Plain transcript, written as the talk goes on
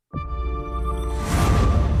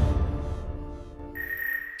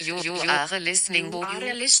You are listening.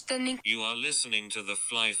 You are listening to the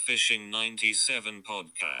Fly Fishing 97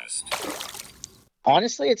 podcast.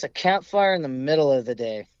 Honestly, it's a campfire in the middle of the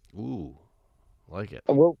day. Ooh, like it.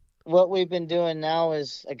 What we've been doing now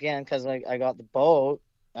is, again, because I got the boat,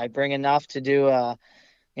 I bring enough to do,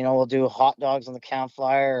 we'll do hot dogs on the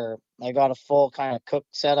campfire. Or I got a full kind of cook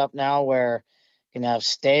setup now where you can have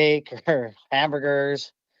steak or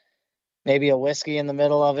hamburgers, maybe a whiskey in the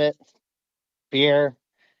middle of it, beer.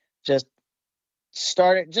 Just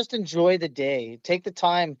start it. Just enjoy the day. Take the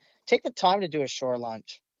time to do a shore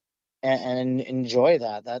lunch and enjoy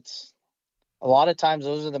that. That's a lot of times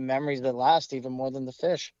those are the memories that last even more than the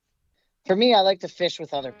fish. For me, I like to fish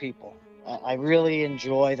with other people. I really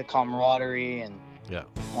enjoy the camaraderie Yeah.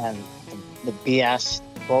 and the BS,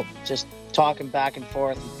 well, just talking back and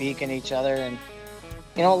forth and beaking each other. And,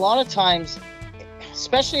 a lot of times,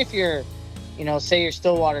 especially if you're, say you're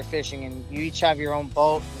stillwater fishing and you each have your own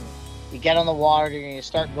boat and you get on the water and you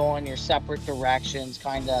start going your separate directions,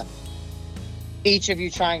 kind of each of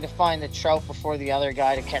you trying to find the trout before the other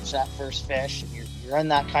guy to catch that first fish. And you're in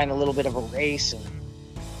that kind of little bit of a race and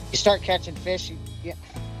you start catching fish.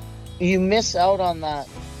 You miss out on that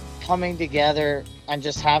coming together and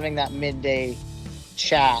just having that midday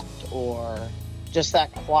chat or just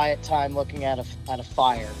that quiet time looking at a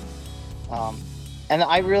fire. And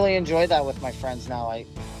I really enjoy that with my friends now.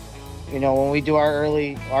 When we do our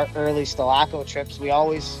early Stalaco trips, we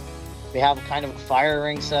have kind of a fire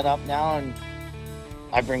ring set up now, and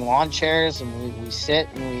I bring lawn chairs and we sit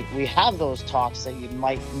and we have those talks that you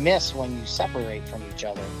might miss when you separate from each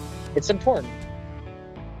other. It's important.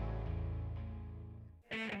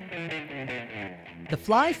 The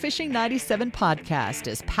Fly Fishing 97 podcast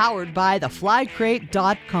is powered by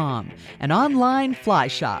theflycrate.com, an online fly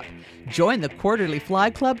shop. Join the Quarterly Fly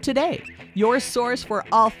Club today, your source for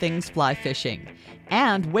all things fly fishing.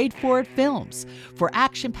 And Wait For It Films. For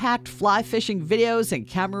action-packed fly fishing videos and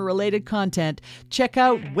camera-related content, check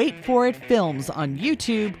out Wait For It Films on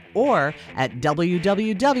YouTube or at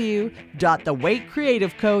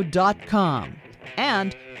www.thewaitcreativeco.com.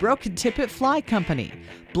 And Broken Tippet Fly Company.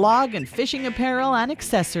 Blog and fishing apparel and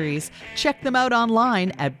accessories. Check them out online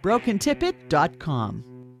at brokentippet.com.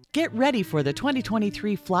 Get ready for the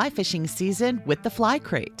 2023 fly fishing season with the Fly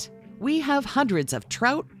Crate. We have hundreds of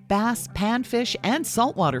trout, bass, panfish, and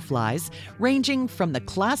saltwater flies, ranging from the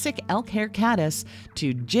classic elk hair caddis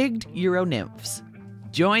to jigged Euro nymphs.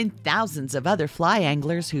 Join thousands of other fly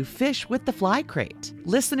anglers who fish with the Fly Crate.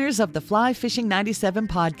 Listeners of the Fly Fishing 97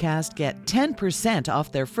 podcast get 10%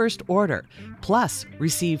 off their first order, plus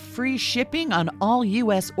receive free shipping on all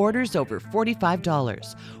U.S. orders over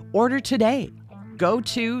 $45. Order today. Go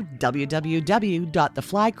to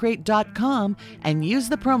www.theflycrate.com and use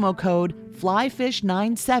the promo code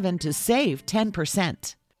FLYFISH97 to save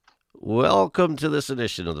 10%. Welcome to this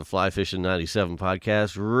edition of the Fly Fishing 97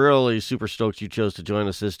 podcast. Really super stoked you chose to join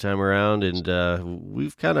us this time around, and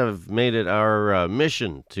we've kind of made it our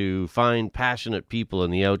mission to find passionate people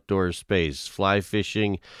in the outdoor space, fly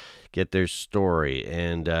fishing, get their story.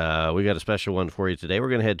 And we got a special one for you today. We're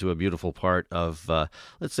going to head to a beautiful part of,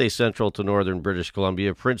 let's say, central to northern British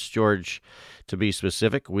Columbia, Prince George to be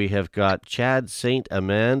specific. We have got Chad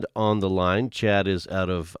St.Amand on the line. Chad is out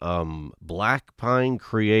of Black Pine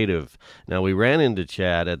Creative. Now, we ran into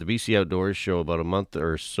Chad at the BC Outdoors show about a month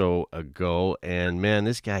or so ago, and man,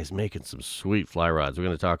 this guy's making some sweet fly rods. We're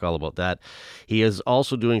going to talk all about that. He is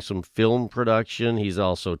also doing some film production. He's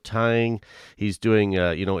also tying. He's doing,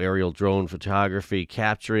 aerial drone photography,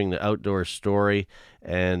 capturing the outdoor story,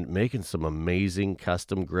 and making some amazing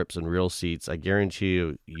custom grips and reel seats. I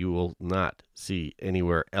guarantee you will not see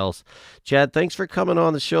anywhere else. Chad, thanks for coming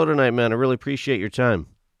on the show tonight, man. I really appreciate your time.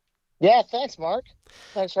 Yeah, thanks, Mark.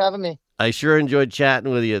 Thanks for having me. I sure enjoyed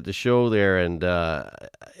chatting with you at the show there, and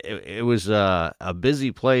it was a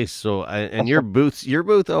busy place. So, and your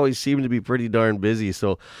booth always seemed to be pretty darn busy.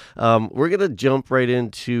 So, we're gonna jump right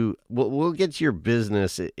into. We'll get to your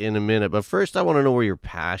business in a minute, but first, I want to know where your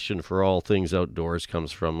passion for all things outdoors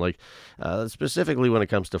comes from. Like, specifically when it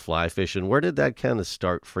comes to fly fishing, where did that kind of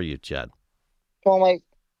start for you, Chad? Well, my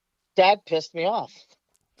dad pissed me off.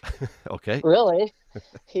 Okay. Really?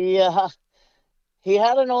 He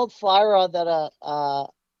had an old fly rod that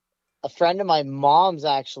a friend of my mom's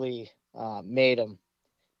actually made him,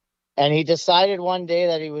 and he decided one day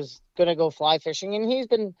that he was gonna go fly fishing, and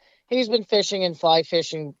he's been fishing and fly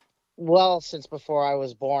fishing well since before I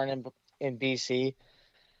was born in BC.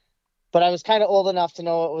 But I was kind of old enough to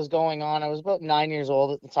know what was going on. I was about 9 years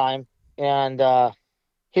old at the time, and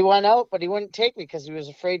he went out, but he wouldn't take me because he was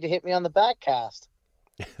afraid to hit me on the back cast.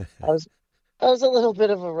 I I was a little bit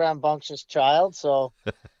of a rambunctious child, so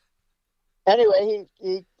anyway,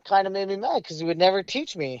 he kind of made me mad because he would never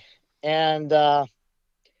teach me. And my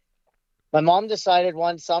mom decided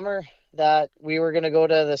one summer that we were going to go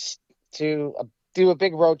to this to do a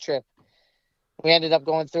big road trip. We ended up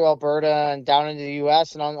going through Alberta and down into the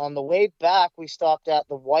U.S. And on the way back, we stopped at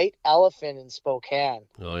the White Elephant in Spokane.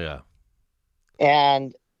 Oh yeah.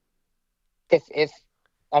 And if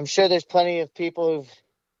I'm sure there's plenty of people who've,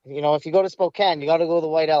 if you go to Spokane, you got to go to the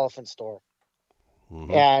White Elephant store.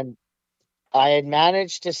 Mm-hmm. And I had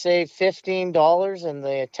managed to save $15, and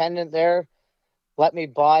the attendant there let me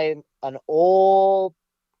buy an old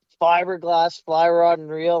fiberglass fly rod and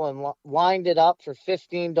reel and lined it up for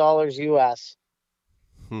 $15 US.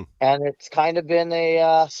 Hmm. And it's kind of been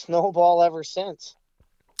a snowball ever since.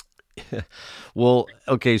 Well,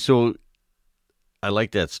 okay, so I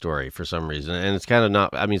like that story for some reason, and it's kind of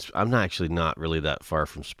not. I mean, I'm not actually not really that far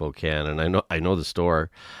from Spokane, and I know the store.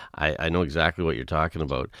 I know exactly what you're talking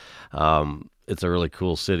about. It's a really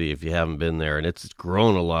cool city if you haven't been there, and it's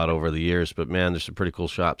grown a lot over the years. But man, there's some pretty cool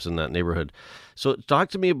shops in that neighborhood. So, talk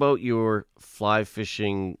to me about your fly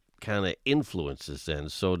fishing kind of influences. Then,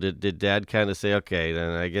 so did Dad kind of say, okay,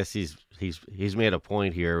 then I guess he's made a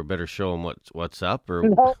point here. We better show him what's up, or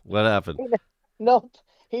No, what happened? nope.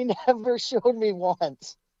 He never showed me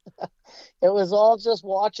once. It was all just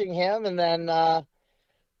watching him, and then I,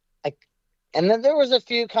 and then there was a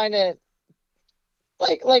few kind of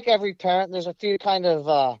like every parent. There's a few kind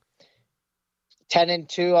of 10 and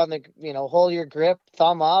 2 on the hold your grip,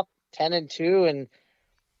 thumb up, 10 and 2, and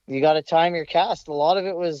you got to time your cast. A lot of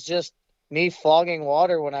it was just me flogging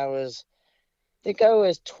water when I think I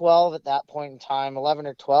was 12 at that point in time, 11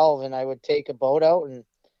 or 12, and I would take a boat out and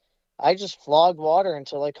I just flogged water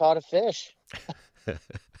until I caught a fish.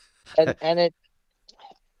 And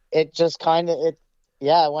it just kind of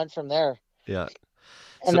yeah, it went from there. Yeah.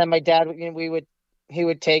 And So then my dad, he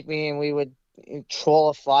would take me and we would troll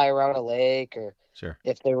a fly around a lake, or sure.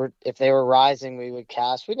 if they were rising, we would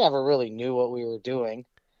cast. We never really knew what we were doing.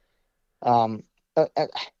 Um,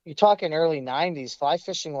 you're talking early '90s. Fly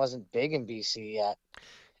fishing wasn't big in BC yet.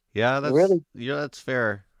 Yeah, You really, that's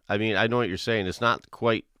fair. I mean, I know what you're saying. It's not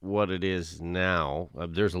quite what it is now.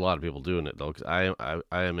 There's a lot of people doing it though, because I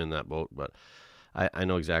am in that boat, but I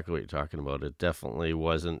know exactly what you're talking about. It definitely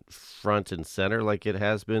wasn't front and center like it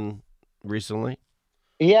has been recently.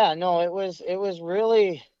 yeah, no, it was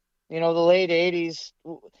really, the late '80s.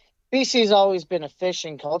 BC's always been a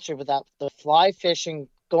fishing culture, but that the fly fishing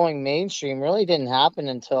going mainstream really didn't happen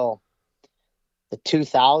until the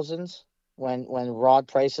 2000s, when rod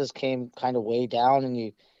prices came kind of way down,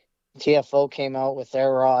 and TFO came out with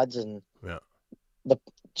their rods, and Yeah, the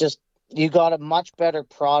just you got a much better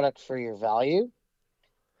product for your value.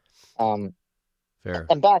 Um, fair.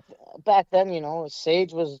 and back then,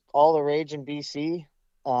 Sage was all the rage in BC.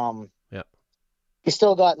 Um, Yeah, you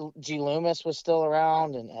still got G Loomis was still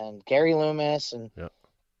around, and Gary Loomis, yeah,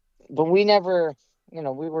 but we never,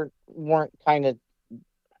 weren't kind of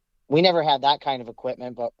we never had that kind of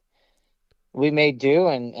equipment, but we made do,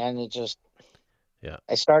 and it just yeah.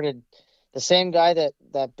 I started. The same guy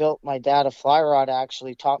that built my dad a fly rod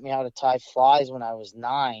actually taught me how to tie flies when I was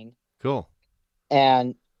 9, Cool.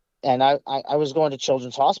 and I was going to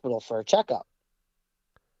Children's Hospital for a checkup,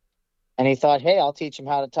 and he thought, hey, I'll teach him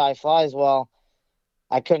how to tie flies. Well,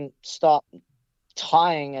 I couldn't stop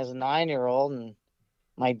tying as a 9-year-old, and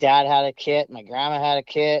my dad had a kit, my grandma had a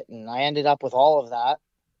kit, and I ended up with all of that.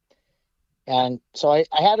 And so I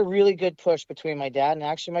had a really good push between my dad, and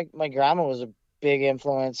actually my grandma was a big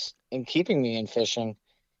influence in keeping me in fishing.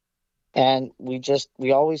 And we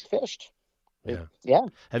always fished. Yeah. Yeah.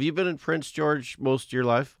 Have you been in Prince George most of your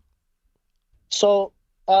life? So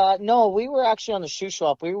no, we were actually on the shoe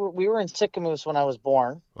shop. We were in Sicamous when I was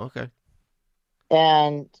born. Okay.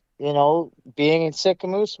 And being in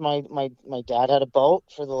Sicamous, my dad had a boat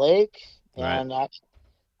for the lake, Right. and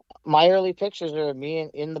my early pictures are of me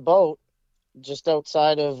in the boat just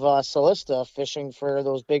outside of Solista fishing for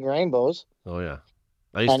those big rainbows. Oh yeah.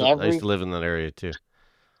 And I used to live in that area too.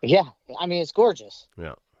 yeah, I mean, it's gorgeous.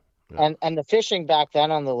 Yeah. Yeah. And the fishing back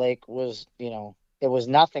then on the lake was, it was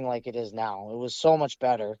nothing like it is now. It was so much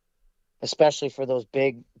better, especially for those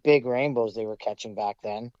big rainbows they were catching back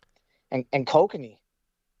then. And kokanee.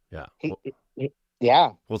 Yeah. He,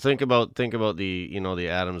 yeah. Well, think about the the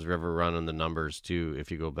Adams River run and the numbers too.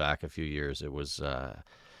 If you go back a few years, it was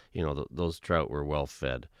those trout were well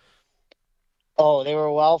fed. Oh, they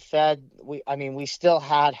were well fed. I mean, we still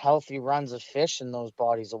had healthy runs of fish in those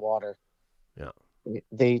bodies of water. Yeah.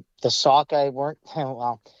 The sockeye weren't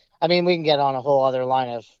well. I mean, we can get on a whole other line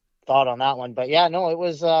of thought on that one, but yeah, no, it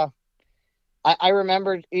was. I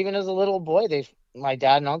remember even as a little boy, my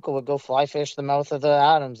dad and uncle would go fly fish the mouth of the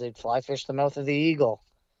Adams. They'd fly fish the mouth of the Eagle.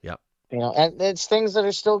 Yep. And it's things that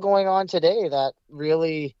are still going on today that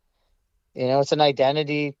really, it's an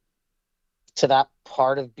identity to that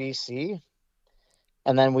part of BC.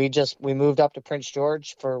 And then we moved up to Prince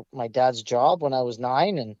George for my dad's job when I was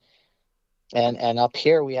 9, and up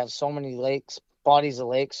here we have so many lakes, bodies of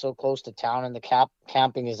lakes so close to town, and the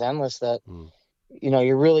camping is endless that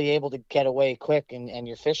you're really able to get away quick and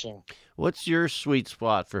you're fishing. What's your sweet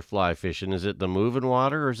spot for fly fishing? Is it the moving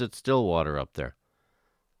water or is it still water up there?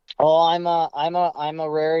 Oh, I'm a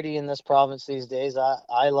rarity in this province these days.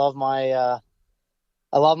 I love my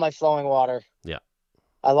flowing water. Yeah.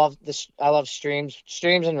 I love streams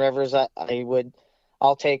and rivers.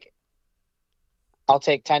 I'll take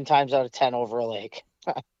 10 times out of 10 over a lake.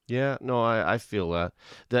 Yeah, no, I feel that.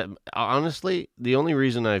 That honestly, the only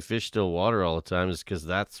reason I fish still water all the time is because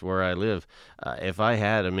that's where I live. If I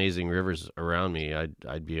had amazing rivers around me,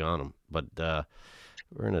 I'd be on them. But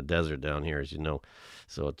we're in a desert down here, as you know,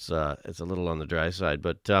 so it's a little on the dry side.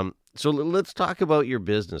 But so let's talk about your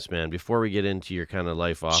business, man, before we get into your kind of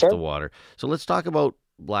life off Sure. the water. So let's talk about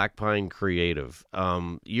Black Pine Creative.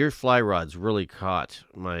 Your fly rods really caught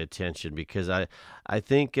my attention because I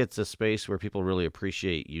think it's a space where people really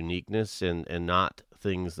appreciate uniqueness and not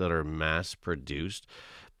things that are mass produced.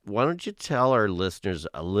 Why don't you tell our listeners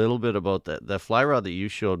a little bit about the fly rod that you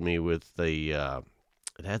showed me with the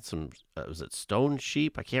it had some was it stone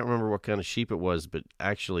sheep? I can't remember what kind of sheep it was, but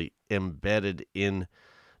actually embedded in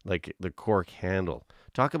like the cork handle.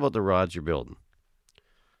 Talk about the rods you're building.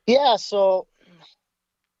 Yeah, so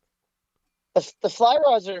the fly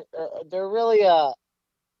rods they're really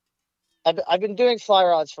I've been doing fly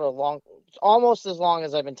rods for almost as long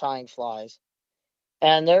as I've been tying flies,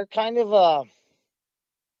 and they're kind of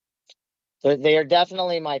they are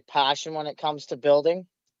definitely my passion when it comes to building.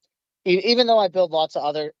 Even though I build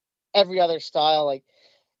every other style, like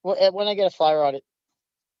when I get a fly rod,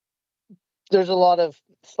 there's a lot of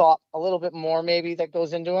thought, a little bit more maybe that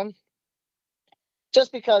goes into them,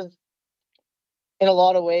 just because in a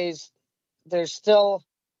lot of ways there's still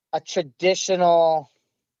a traditional.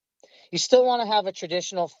 You still want to have a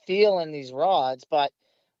traditional feel in these rods, but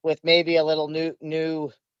with maybe a little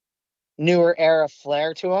newer era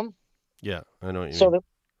flair to them. Yeah, I know what you mean.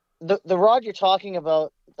 So the rod you're talking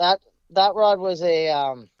about, that rod was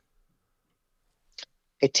a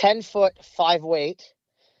 10-foot 5 weight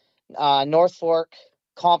North Fork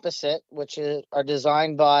composite, which are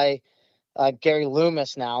designed by Gary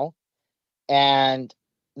Loomis now, and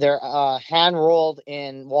they're hand rolled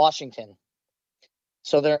in Washington.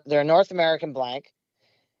 So they're a North American blank,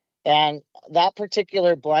 and that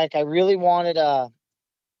particular blank, I really wanted a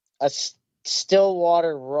still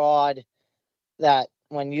water rod that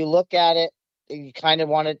when you look at it, you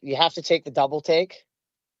have to take the double take.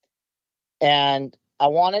 And I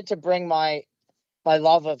wanted to bring my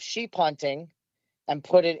love of sheep hunting and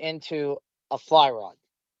put it into a fly rod.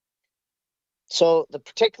 So the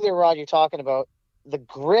particular rod you're talking about, the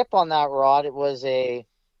grip on that rod, it was a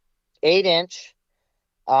 8-inch.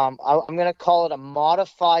 I'm going to call it a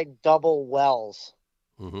modified double wells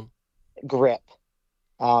grip.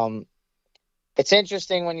 It's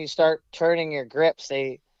interesting when you start turning your grips.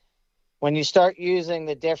 When you start using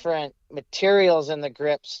the different materials in the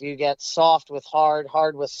grips, you get soft with hard,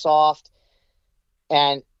 hard with soft,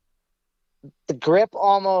 and the grip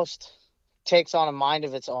almost takes on a mind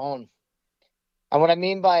of its own. And what I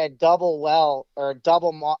mean by a double well or a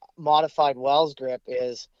double modified wells grip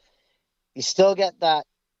is you still get that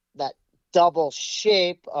double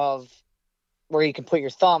shape of where you can put your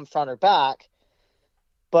thumb front or back,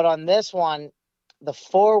 but on this one, the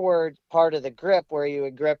forward part of the grip where you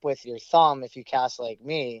would grip with your thumb if you cast like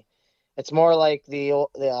me, it's more like the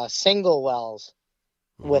single wells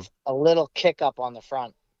with a little kick up on the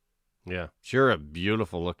front. Yeah, sure, a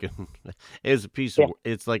beautiful looking. It's a piece Yeah. of.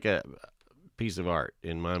 It's like a piece of art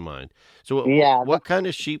in my mind. So, Yeah. what kind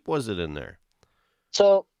of sheep was it in there?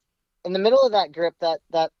 So in the middle of that grip,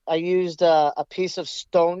 that I used a piece of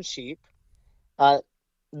stone sheep.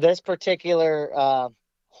 This particular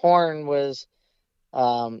horn was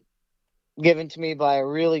given to me by a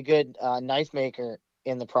really good knife maker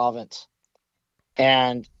in the province,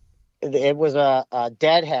 and it was a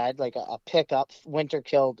deadhead, like a pickup winter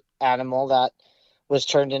killed animal that was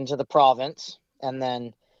turned into the province, and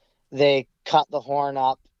then they cut the horn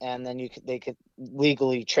up, and then they could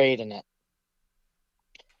legally trade in it.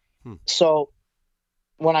 So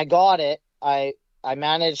when I got it, I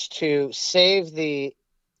managed to save the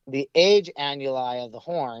age annuli of the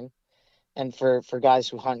horn, and for guys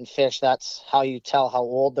who hunt and fish, that's how you tell how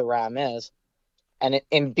old the ram is. And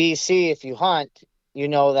in BC, if you hunt, you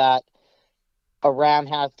know that a ram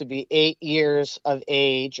has to be 8 years of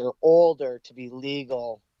age or older to be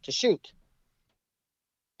legal to shoot.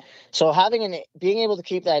 So being able to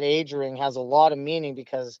keep that age ring has a lot of meaning,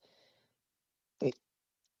 because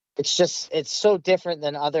it's so different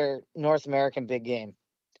than other North American big game.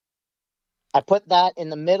 I put that in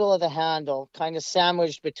the middle of the handle, kind of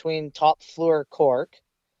sandwiched between top fluor cork.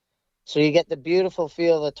 So you get the beautiful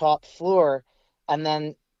feel of the top fluor. And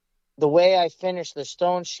then the way I finish the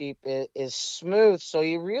stone sheep is smooth. So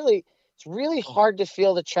it's really hard to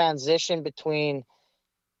feel the transition between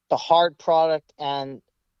the hard product and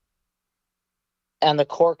the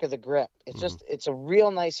cork of the grip. It's a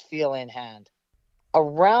real nice feel in hand.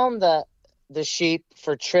 Around the sheep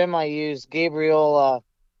for trim, I use Gabriola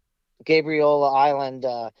Island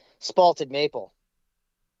spalted maple.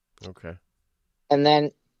 Okay. And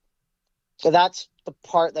then, so that's the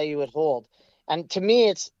part that you would hold. And to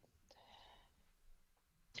me,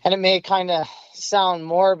 and it may kind of sound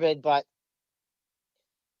morbid, but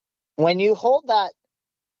when you hold that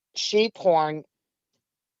sheep horn,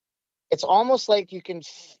 it's almost like you can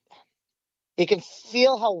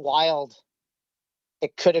feel how wild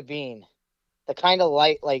it could have been. The kind of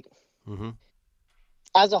light, like, Mm-hmm.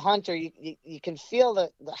 as a hunter, you can feel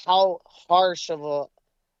how harsh of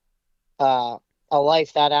a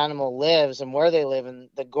life that animal lives, and where they live, and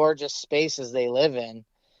the gorgeous spaces they live in,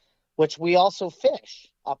 which we also fish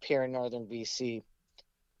up here in northern BC.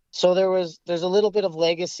 So there's a little bit of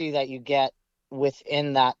legacy that you get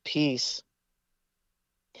within that piece.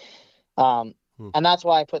 And that's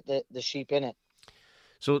why I put the sheep in it.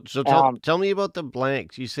 So tell me about the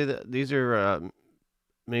blanks. You say that these are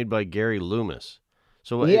made by Gary Loomis.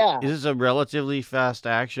 So Yeah. is this a relatively fast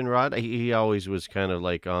action rod? He always was kind of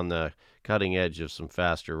like on the cutting edge of some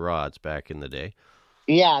faster rods back in the day.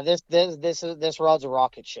 Yeah, this rod's a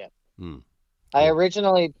rocket ship. Cool. I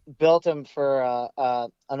originally built him for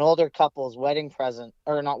an older couple's wedding present,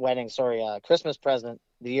 or not wedding, sorry, Christmas present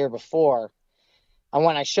the year before. And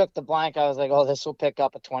when I shook the blank, I was like, "Oh, this will pick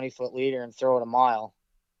up a 20-foot leader and throw it a mile."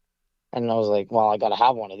 And I was like, "Well, I got to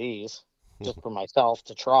have one of these just for myself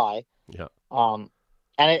to try." Yeah.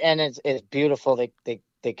 And it's beautiful.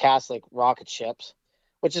 They cast like rocket ships,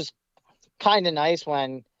 which is kind of nice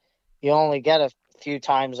when you only get a few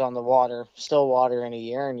times on the water, still water, in a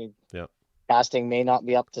year, and casting may not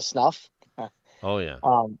be up to snuff. Oh yeah.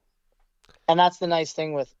 And that's the nice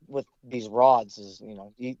thing with these rods is,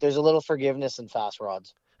 there's a little forgiveness in fast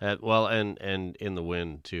rods. Well, and in the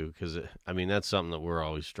wind too, because I mean that's something that we're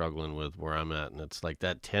always struggling with where I'm at, and it's like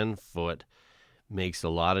that 10-foot makes a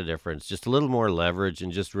lot of difference. Just a little more leverage,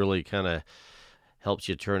 and just really kind of helps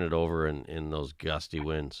you turn it over in those gusty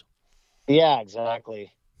winds. Yeah,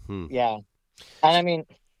 exactly. Yeah, and I mean,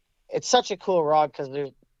 it's such a cool rod because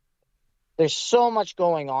there's so much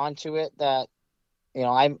going on to it that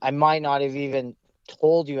I might not have even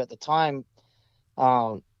told you at the time.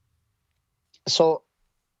 So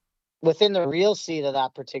within the reel seat of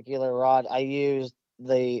that particular rod, I used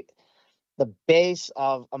the base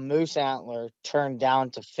of a moose antler turned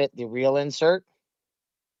down to fit the reel insert,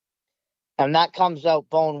 and that comes out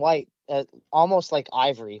bone white, almost like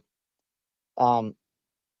ivory. So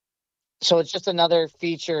it's just another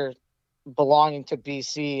feature belonging to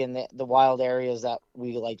BC and the wild areas that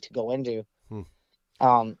we like to go into.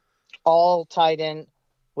 All tied in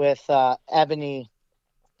with ebony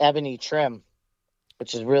trim,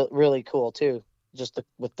 which is really cool too. Just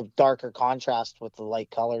with the darker contrast with the light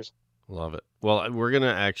colors. Love it. Well, we're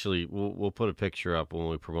gonna actually we'll put a picture up when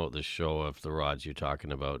we promote this show of the rods you're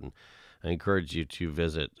talking about, and I encourage you to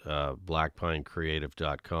visit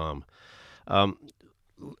blackpinecreative.com.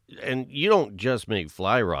 And you don't just make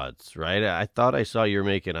fly rods, right? I thought I saw you're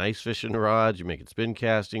making ice fishing rods, you're making spin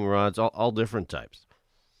casting rods, all different types.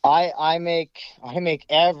 I make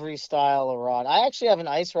every style of rod. I actually have an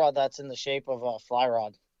ice rod that's in the shape of a fly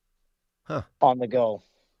rod. On the go.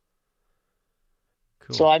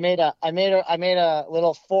 Cool. So I made a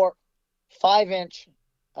little 5-inch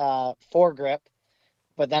foregrip,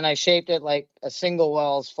 but then I shaped it like a single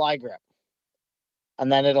wells fly grip,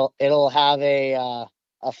 and then it'll have a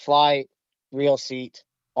fly reel seat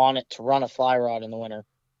on it to run a fly rod in the winter.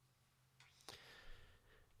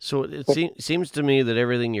 So it seems to me that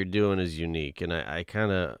everything you're doing is unique, and I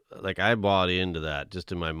kind of I bought into that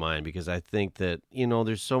just in my mind, because I think that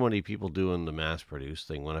there's so many people doing the mass-produced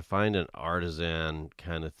thing. When I find an artisan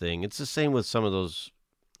kind of thing, it's the same with some of those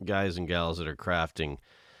guys and gals that are crafting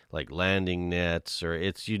like landing nets, or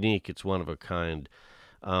it's unique, it's one of a kind,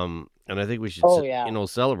 and I think we should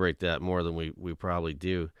celebrate that more than we probably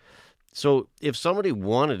do. So if somebody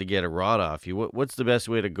wanted to get a rod off you, what's the best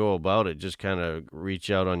way to go about it? Just kind of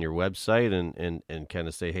reach out on your website and kind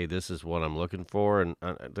of say, hey, this is what I'm looking for. And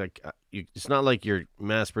it's not like you're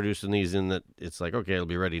mass producing these in that it's like, okay, it'll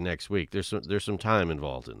be ready next week. There's some time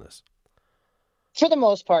involved in this. For the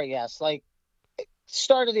most part, yes. Like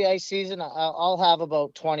start of the ice season, I'll have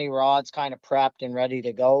about 20 rods kind of prepped and ready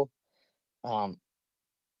to go.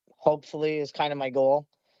 Hopefully is kind of my goal.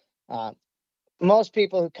 Uh, Most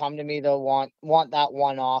people who come to me though want that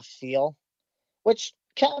one-off feel, which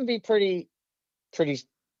can be pretty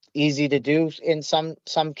easy to do in some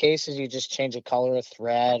cases. You just change the color of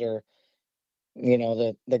thread, or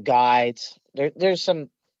the guides. There's some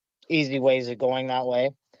easy ways of going that way.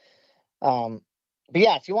 But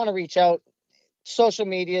yeah, if you want to reach out, social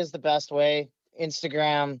media is the best way.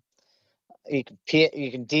 Instagram, you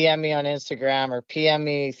can DM me on Instagram or PM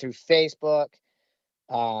me through Facebook.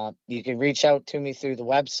 You can reach out to me through the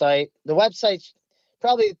website. The website's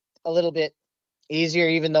probably a little bit easier,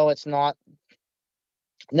 even though it's not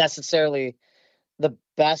necessarily the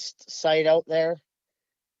best site out there,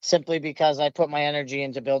 simply because I put my energy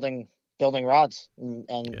into building rods and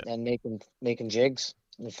making jigs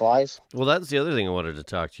and flies. Well, that's the other thing I wanted to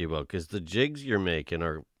talk to you about because the jigs you're making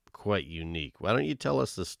are quite unique. Why don't you tell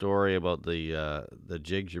us the story about the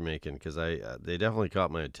jigs you're making? Because they definitely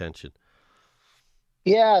caught my attention.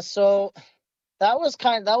 Yeah, so that was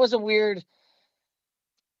a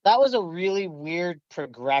really weird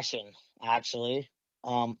progression, actually.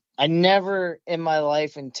 I never in my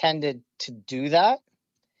life intended to do that,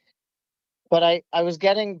 but I was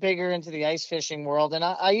getting bigger into the ice fishing world, and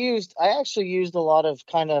I actually used a lot of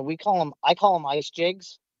I call them ice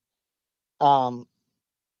jigs. Um,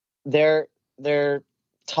 they're they're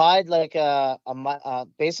tied like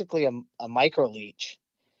basically a micro leech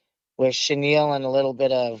with chenille and a little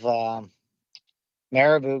bit of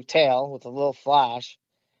marabou tail with a little flash,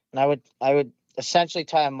 and I would essentially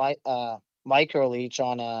tie micro leech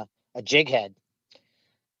on a jig head,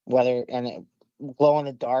 glow in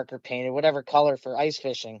the dark or painted whatever color for ice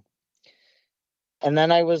fishing. And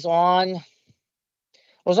then I was on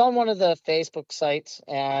one of the Facebook sites,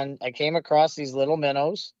 and I came across these little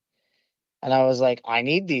minnows, and I was like, I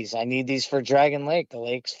need these. I need these for Dragon Lake. The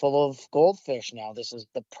lake's full of goldfish now. This is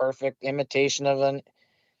the perfect imitation of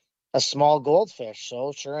a small goldfish.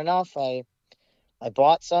 So sure enough, I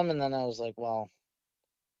bought some, and then I was like, well,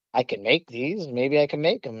 I can make these. Maybe I can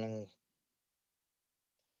make them. And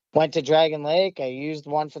went to Dragon Lake. I used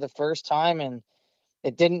one for the first time, and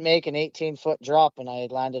it didn't make an 18-foot drop, and I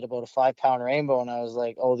had landed about a 5-pound rainbow, and I was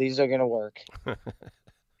like, oh, these are going to work.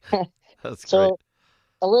 That's great. So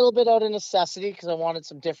a little bit out of necessity, because I wanted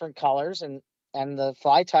some different colors, and the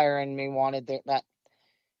fly tire in me wanted that.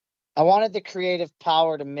 I wanted the creative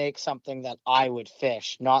power to make something that I would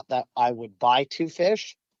fish, not that I would buy to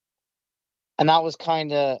fish. And that was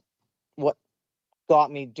kind of what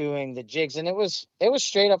got me doing the jigs. And it was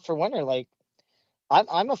straight up for winter. Like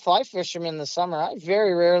I'm a fly fisherman in the summer. I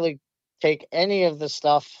very rarely take any of the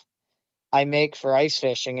stuff I make for ice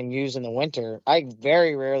fishing and use in the winter. I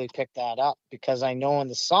very rarely pick that up because I know in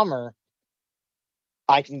the summer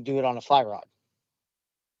I can do it on a fly rod.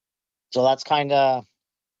 So that's kind of,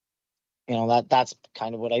 that's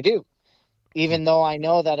kind of what I do. Even though I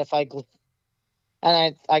know that if I call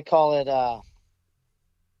it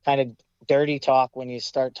kind of dirty talk when you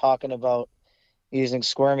start talking about using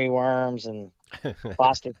squirmy worms and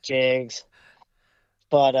plastic jigs.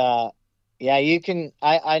 But yeah,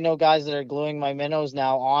 I know guys that are gluing my minnows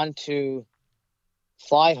now onto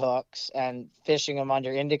fly hooks and fishing them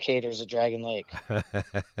under indicators at Dragon Lake.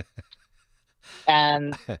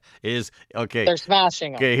 And Is okay. they're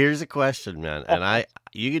smashing them. Okay, here's a question, man. And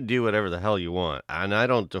you can do whatever the hell you want. And I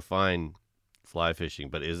don't define fly fishing,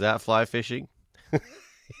 but is that fly fishing?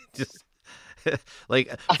 Just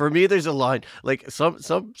like for me, there's a line. Like some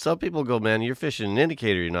people go, man, you're fishing an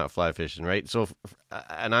indicator, you're not fly fishing, right? So,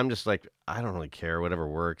 and I'm just like, I don't really care, whatever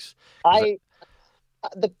works.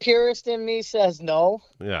 The purist in me says no,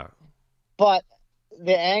 Yeah, but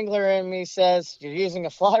the angler in me says you're using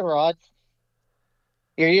a fly rod.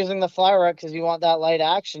 You're using the fly rod because you want that light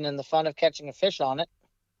action and the fun of catching a fish on it.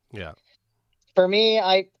 yeah. For me,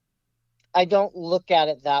 I don't look at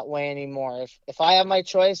it that way anymore. If I have my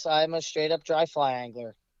choice, I'm a straight up dry fly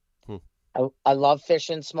angler. Hmm. I love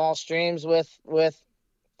fishing small streams with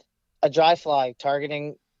a dry fly,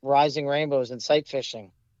 targeting rising rainbows and sight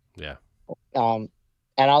fishing. Yeah. And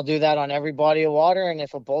I'll do that on every body of water. And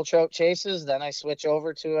if a bull trout chases, then I switch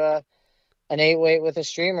over to an 8-weight with a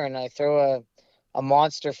streamer, and I throw a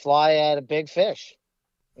monster fly at a big fish.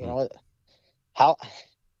 You know how?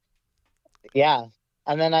 Yeah.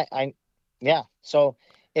 And then Yeah. So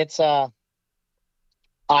it's I've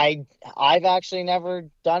actually never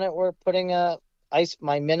done it where putting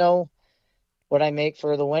my minnow, what I make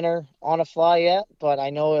for the winter, on a fly yet, but I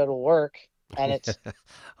know it'll work. And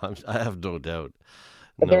I have no doubt.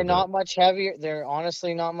 they're No doubt. not much heavier. They're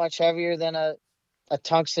honestly not much heavier than a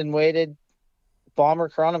tungsten weighted bomber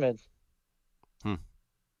chronomid. Hmm.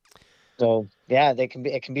 So yeah, it can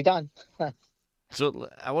be done. So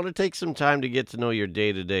I want to take some time to get to know your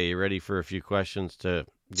day to day. You ready for a few questions to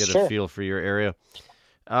get a Sure. feel for your area?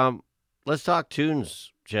 Um, let's talk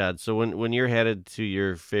tunes, Chad. So when you're headed to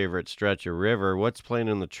your favorite stretch of river, what's playing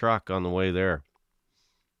in the truck on the way there?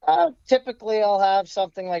 Typically I'll have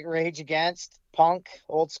something like Rage Against, punk,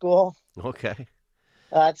 old school. Okay.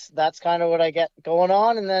 That's kind of what I get going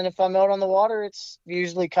on. And then if I'm out on the water, it's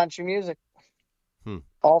usually country music, Hmm.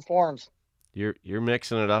 all forms. You're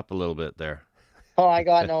mixing it up a little bit there. Oh, I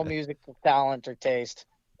got no musical talent or taste.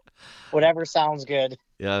 Whatever sounds good.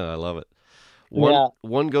 Yeah, I love it. One Yeah.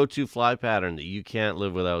 one go-to fly pattern that you can't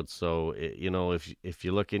live without. So if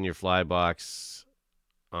you look in your fly box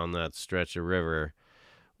on that stretch of river,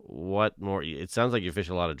 what more? It sounds like you fish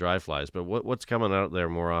a lot of dry flies, but what's coming out there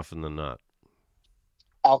more often than not?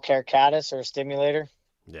 Alcar caddis or a stimulator.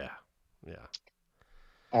 Yeah, yeah,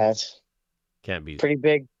 It's can't beat. pretty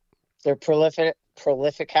big. They're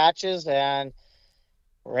prolific hatches, and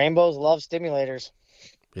rainbows love stimulators.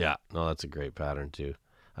 Yeah, no, that's a great pattern too.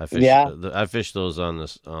 Yeah. I fish those on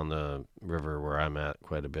the river where I'm at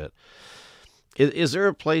quite a bit. Is there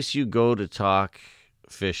a place you go to talk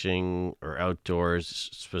fishing or outdoors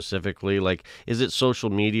specifically? Like, is it social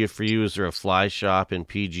media for you? Is there a fly shop in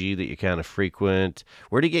PG that you kind of frequent?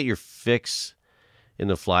 Where do you get your fix in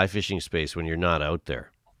the fly fishing space when you're not out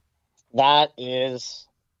there? That is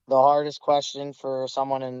the hardest question for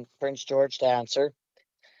someone in Prince George to answer.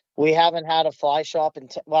 We haven't had a fly shop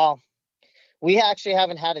well, we actually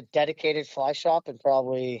haven't had a dedicated fly shop in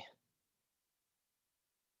probably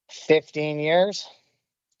 15 years.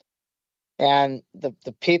 And the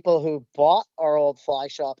people who bought our old fly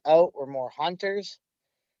shop out were more hunters.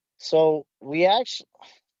 So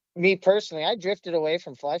me personally, I drifted away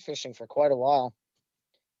from fly fishing for quite a while.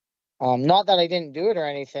 Not that I didn't do it or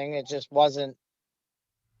anything, it just wasn't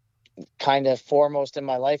kind of foremost in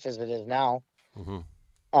my life as it is now.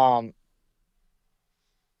 Mm-hmm. Um,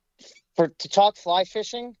 to talk fly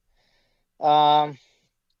fishing, um,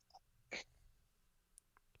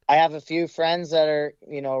 I have a few friends that are,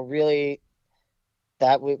 really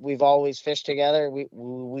that we've always fished together.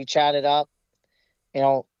 We chatted up, you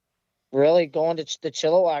know, really going to the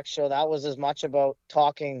Chilliwack show. That was as much about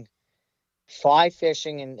talking fly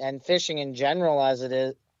fishing and fishing in general as it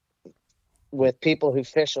is with people who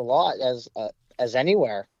fish a lot as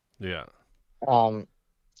anywhere. Yeah. Um,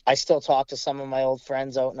 I still talk to some of my old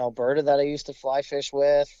friends out in Alberta that I used to fly fish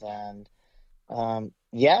with, and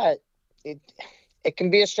yeah, it it can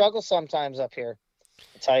be a struggle sometimes up here,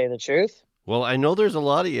 to tell you the truth. Well, I know there's a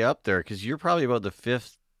lot of you up there because you're probably about the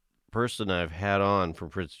fifth person I've had on from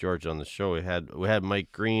Prince George on the show. We had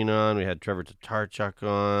Mike Green on, we had Trevor Tatarchuk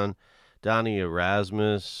on, Donnie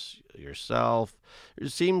Erasmus, yourself.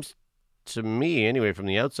 It seems to me, anyway, from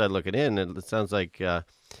the outside looking in, it sounds like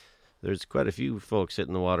there's quite a few folks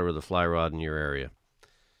hitting the water with a fly rod in your area.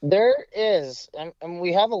 There is, and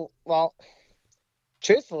we have well,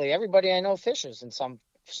 truthfully, everybody I know fishes in some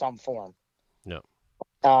form. Yeah.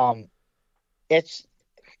 Um, it's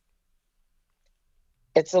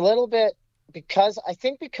it's a little bit because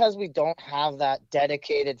we don't have that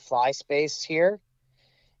dedicated fly space here.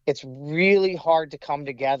 It's really hard to come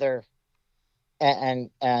together and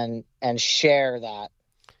share that.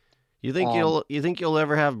 You think you'll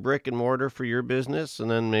ever have brick and mortar for your business, and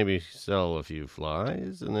then maybe sell a few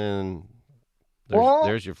flies, and then there's Well,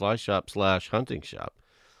 there's your fly shop / hunting shop.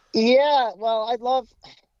 yeah, well, I'd love.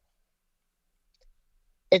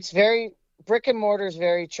 It's very brick and mortar is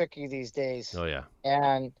very tricky these days, Oh yeah.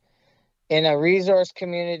 and in a resource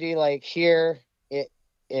community like here, it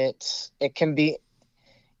can be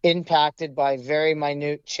impacted by very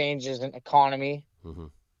minute changes in economy. Hmm.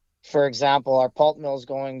 For example, our pulp mill's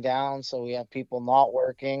going down, so we have people not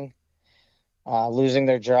working, losing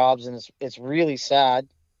their jobs, and it's really sad.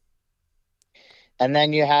 And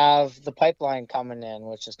then you have the pipeline coming in,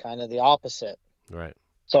 which is kind of the opposite. Right.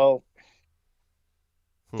 So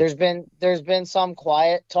Hmm. there's been some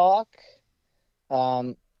quiet talk.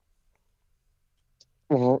 Um,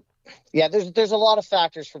 yeah, there's a lot of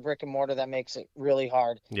factors for brick and mortar that makes it really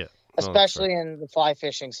hard, Yeah. No, that's fair. especially in the fly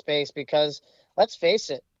fishing space, because let's face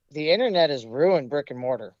it, the internet has ruined brick and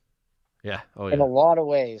mortar Yeah. Oh in a yeah. lot of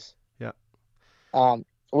ways. Yeah. Um,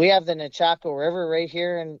 we have the Nechako River right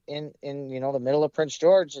here in the middle of Prince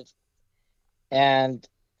George. And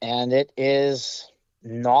it is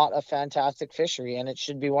not a fantastic fishery, and it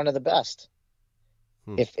should be one of the best.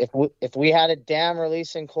 Hmm. If we had a dam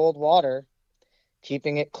releasing cold water,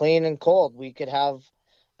 keeping it clean and cold, we could have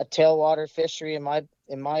a tailwater fishery, in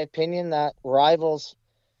my opinion, that rivals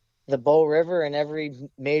the Bow River and every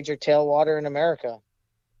major tailwater in America.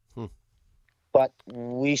 Hmm. But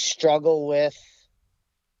we struggle with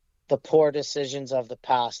the poor decisions of the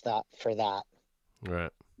past for that.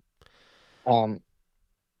 Right. Um,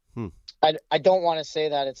 Hmm. I don't want to say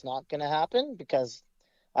that it's not going to happen, because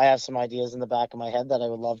I have some ideas in the back of my head that I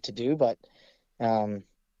would love to do, but yeah,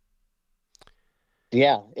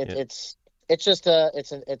 Yeah. it's just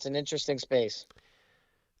it's an interesting space.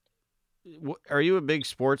 Are you a big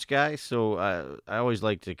sports guy? So I always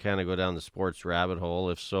like to kind of go down the sports rabbit hole.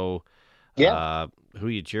 If so, Yeah, who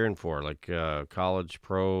are you cheering for? Like college,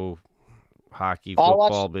 pro, hockey, I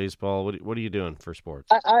watch. football, baseball? What are you doing for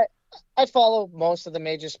sports? I follow most of the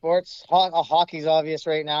major sports. Hockey's obvious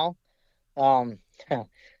right now. Um,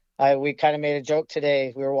 we kind of made a joke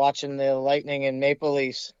today. We were watching the Lightning and Maple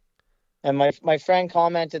Leafs, and my friend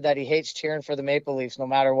commented that he hates cheering for the Maple Leafs no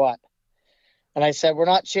matter what. And I said, we're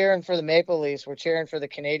not cheering for the Maple Leafs. We're cheering for the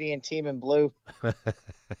Canadian team in blue.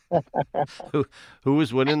 who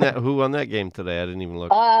was winning that? Who won that game today? I didn't even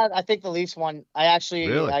look. I think the Leafs won.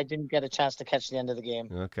 Really? I didn't get a chance to catch the end of the game.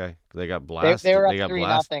 Okay, they got They blasted. were They up got three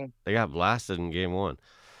blasted. nothing. They got blasted in game one.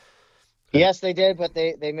 Yes, they did, but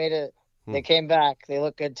they made it. They came back. They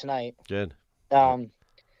look good tonight. Good.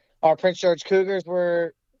 Our Prince George Cougars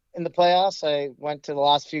were in the playoffs. I went to the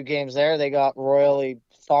last few games there. They got royally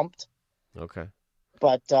thumped. Okay.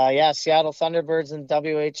 But Seattle Thunderbirds in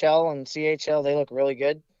WHL and CHL, they look really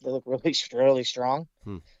good. They look really, really strong.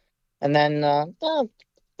 And then,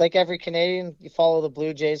 like every Canadian, you follow the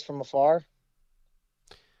Blue Jays from afar.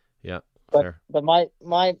 Yeah, But fair. but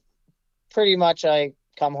my pretty much, I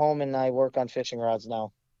come home and I work on fishing rods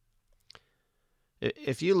now.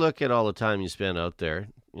 If you look at all the time you spend out there,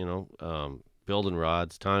 building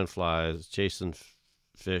rods, tying flies, chasing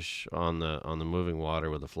fish on the moving water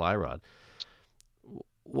with a fly rod,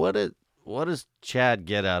 what does Chad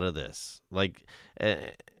get out of this? Like,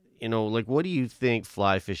 like what do you think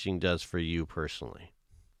fly fishing does for you personally?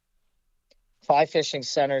 Fly fishing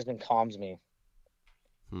centers and calms me.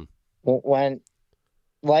 When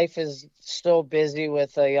life is so busy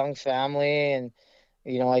with a young family, and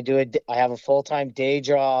I have a full-time day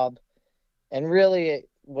job, and really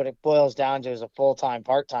what it boils down to is a full-time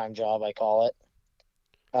part-time job, I call it.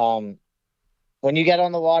 When you get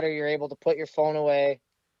on the water, you're able to put your phone away,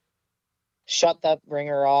 shut that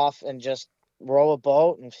ringer off, and just row a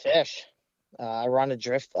boat and fish. I run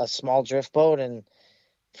a small drift boat, and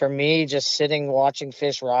for me, just sitting, watching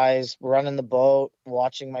fish rise, running the boat,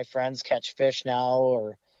 watching my friends catch fish now,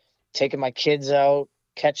 or taking my kids out,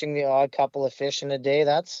 catching the odd couple of fish in a day,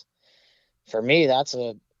 for me, that's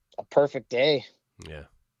a perfect day. Yeah.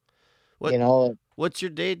 What's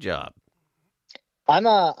your day job? I'm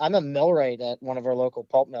a millwright at one of our local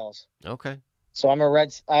pulp mills. Okay. So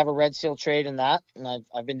I have a red seal trade in that, and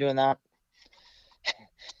I've been doing that.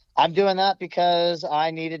 I'm doing that because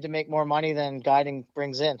I needed to make more money than guiding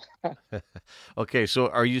brings in. Okay, so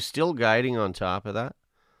are you still guiding on top of that?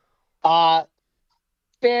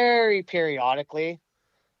 Very periodically.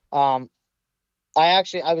 I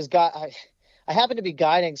happened to be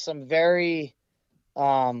guiding some very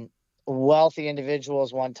wealthy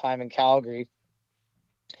individuals one time in Calgary,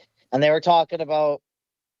 and they were talking about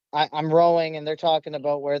I'm rowing, and they're talking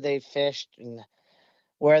about where they fished and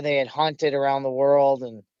where they had hunted around the world,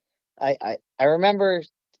 and I remember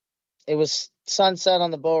it was sunset on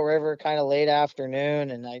the Bow River, kind of late afternoon,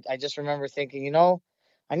 and I just remember thinking,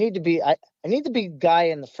 I need to be guy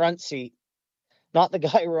in the front seat, not the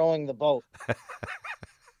guy rowing the boat.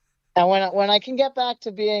 And when I can get back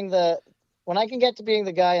to being the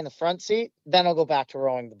guy in the front seat, then I'll go back to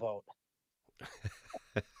rowing the boat.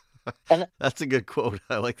 And that's a good quote.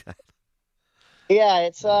 I like that. Yeah,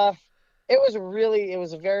 it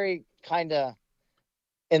was a very kind of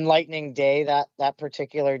enlightening day that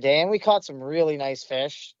particular day, and we caught some really nice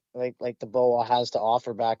fish like the boa has to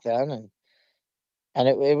offer back then, and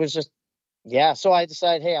it was just so I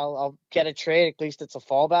decided, hey, I'll get a trade, at least it's a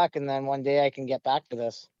fallback, and then one day I can get back to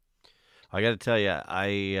this. I got to tell you,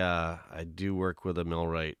 I do work with a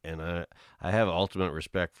millwright, and I have ultimate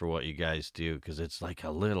respect for what you guys do, because it's like a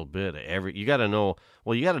little bit of you got to know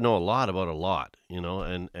a lot about a lot,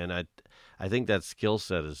 and I think that skill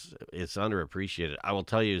set it's underappreciated. I will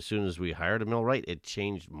tell you, as soon as we hired a millwright, it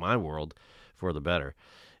changed my world for the better.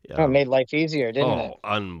 It made life easier, didn't it?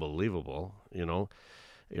 Unbelievable.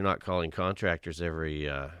 You're not calling contractors every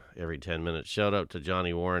 10 minutes. Shout out to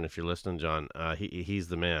Johnny Warren if you're listening, John. He's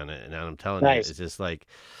the man, and I'm telling you, Nice. it's just like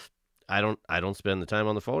I don't spend the time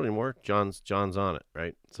on the phone anymore. John's on it,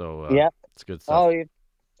 right? So Yeah. it's good stuff. Oh,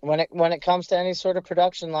 when it comes to any sort of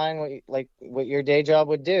production line, what your day job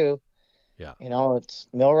would do, Yeah. it's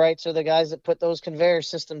millwrights are the guys that put those conveyor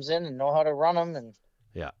systems in and know how to run them and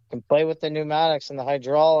Yeah. can play with the pneumatics and the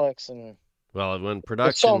hydraulics, and Well, when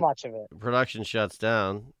there's so much of it. production shuts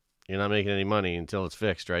down, you're not making any money until it's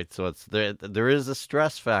fixed, right? So it's there is a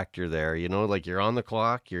stress factor there, like you're on the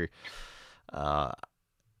clock, you're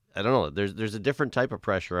I don't know, there's a different type of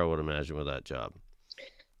pressure, I would imagine, with that job.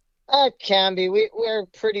 It can be. We're a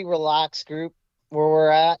pretty relaxed group where we're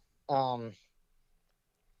at. And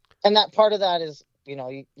that part of that is,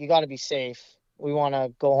 you got to be safe. We want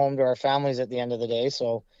to go home to our families at the end of the day.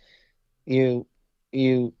 So you,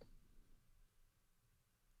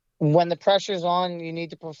 when the pressure's on, you need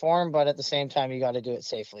to perform, but at the same time, you got to do it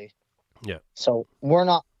safely. Yeah. So we're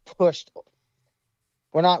not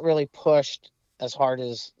really pushed as hard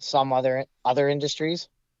as some other industries.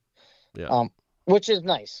 Yeah. Which is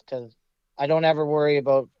nice because I don't ever worry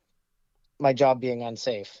about my job being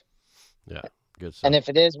unsafe. Yeah. Good stuff. And if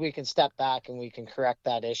it is, we can step back and we can correct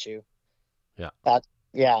that issue. Yeah.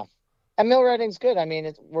 And millwrighting's good. I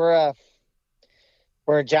mean, we're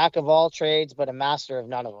a jack of all trades, but a master of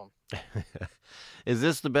none of them. Is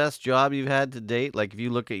this the best job you've had to date? Like, if you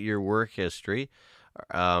look at your work history,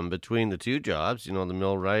 between the two jobs, the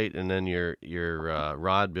millwright and then your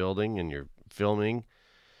rod building and your filming,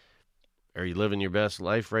 are you living your best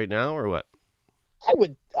life right now, or what?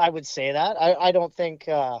 I would say that. I don't think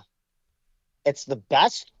it's the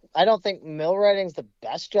best. I don't think millwrighting's the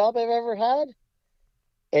best job I've ever had.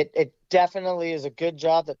 It definitely is a good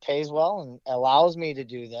job that pays well and allows me to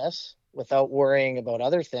do this without worrying about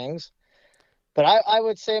other things. But I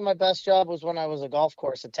would say my best job was when I was a golf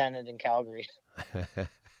course attendant in Calgary.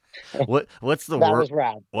 What's the That worst? was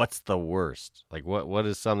rad. What's the worst? Like, what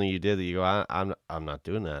is something you did that you go, I'm not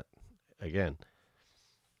doing that again?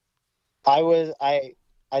 I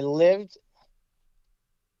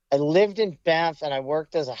lived in Banff and I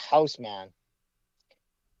worked as a houseman.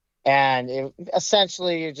 And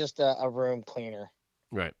essentially, you're just a room cleaner.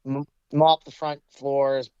 Right. Mop the front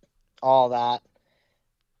floors, all that.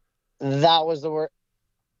 That was the worst.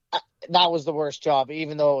 That was the worst job,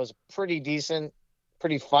 even though it was a pretty decent,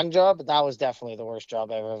 pretty fun job. But that was definitely the worst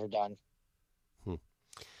job I've ever done.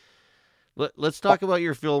 Let's talk about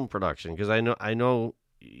your film production, because I know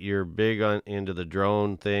you're big into the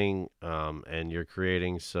drone thing, and you're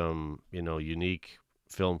creating some unique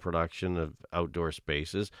film production of outdoor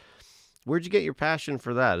spaces. Where'd you get your passion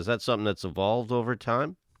for that? Is that something that's evolved over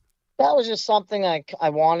time? That was just something I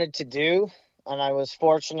wanted to do, and I was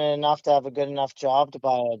fortunate enough to have a good enough job to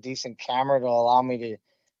buy a decent camera to allow me to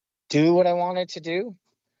do what I wanted to do.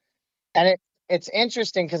 And it's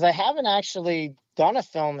interesting because I haven't actually done a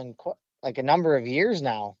film in like a number of years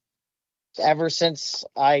now. Ever since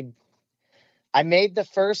I made the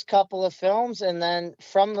first couple of films, and then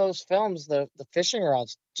from those films, the fishing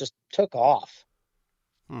rods just took off.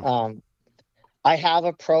 I have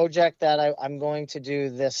a project that I'm going to do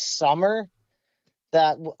this summer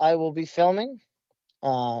that I will be filming.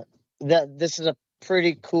 This is a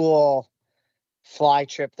pretty cool fly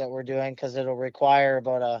trip that we're doing because it'll require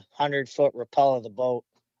about 100-foot rappel of the boat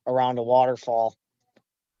around a waterfall.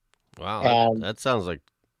 Wow, that sounds like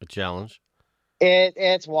a challenge.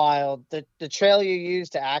 It's wild. The trail you use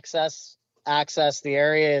to access the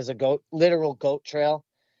area is a literal goat trail.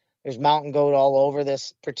 There's mountain goat all over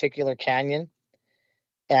this particular canyon,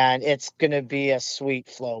 and it's going to be a sweet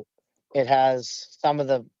float. It has some of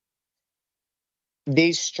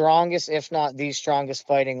the strongest, if not the strongest,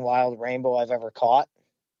 fighting wild rainbow I've ever caught.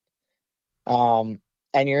 And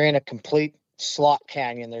you're in a complete slot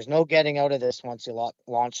canyon. There's no getting out of this once you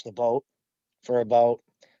launch the boat for about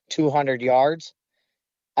 200 yards.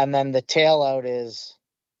 And then the tail out is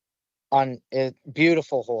on a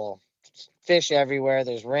beautiful hole. Fish everywhere.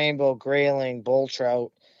 There's rainbow, grayling, bull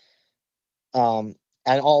trout, and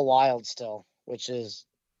all wild still, which is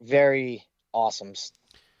very awesome.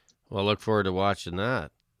 Well, I look forward to watching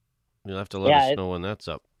that. You'll have to let us know when that's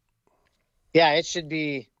up. Yeah, it should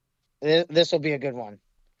be. This will be a good one.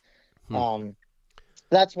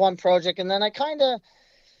 That's one project, and then I kind of,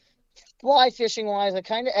 fly fishing wise, I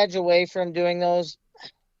kind of edge away from doing those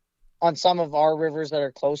on some of our rivers that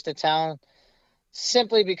are close to town,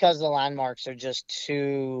 simply because the landmarks are just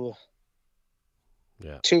too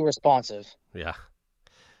responsive. Yeah.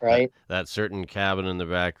 right? That certain cabin in the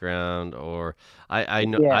background, or I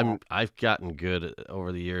know Yeah, I've gotten good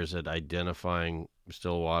over the years at identifying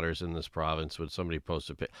still waters in this province when somebody posts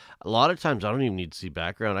a pic. A lot of times I don't even need to see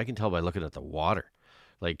background. I can tell by looking at the water.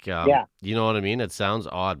 Like, yeah. you know what I mean? It sounds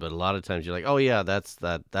odd, but a lot of times you're like, oh yeah, that's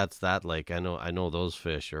that lake. I know those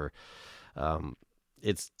fish. Or, um,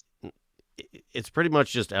 it's it's pretty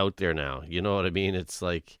much just out there now. You know what I mean? It's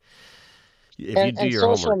like if you do And your social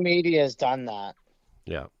homework. media has done that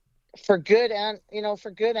Yeah, for good and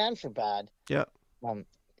for good and for bad. yeah, Um,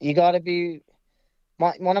 you got to be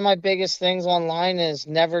one of my biggest things online is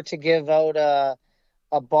never to give out a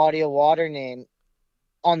body of water name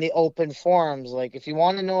on the open forums. Like if you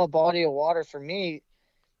want to know a body of water, for me,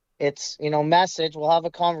 it's message. We'll have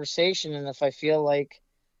a conversation, and if I feel like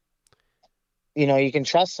you can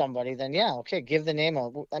trust somebody, then yeah, okay, give the name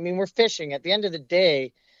out. I mean, we're fishing. At the end of the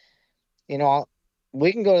day, you know,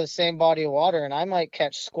 we can go to the same body of water, and I might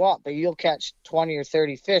catch squat, but you'll catch 20 or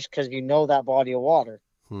 30 fish because you know that body of water.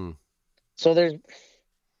 hmm. So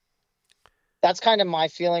that's kind of my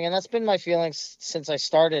feeling, and that's been my feeling since I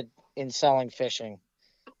started in selling fishing.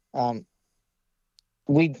 Um,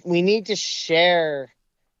 we need to share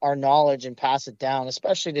our knowledge and pass it down,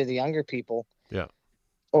 especially to the younger people, Yeah,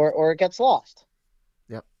 or it gets lost.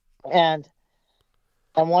 yep. And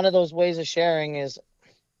one of those ways of sharing is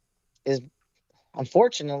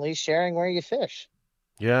unfortunately sharing where you fish.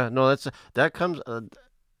 Yeah, no, that comes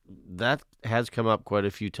that has come up quite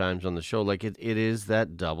a few times on the show. Like it is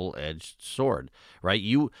that double-edged sword, right?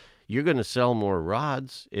 You're going to sell more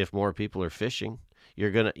rods if more people are fishing.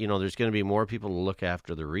 You're going to, there's going to be more people to look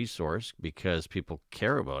after the resource because people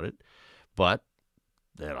care about it. But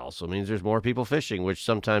that also means there's more people fishing, which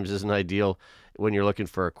sometimes isn't ideal when you're looking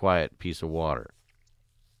for a quiet piece of water.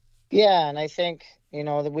 Yeah, and I think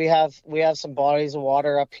that we have some bodies of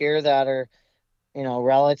water up here that are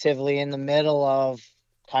relatively in the middle of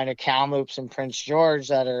kind of Kamloops and Prince George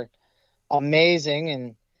that are amazing,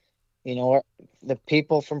 and the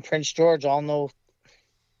people from Prince George all know.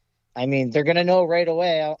 I mean, they're gonna know right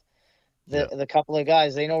away. Yeah. The couple of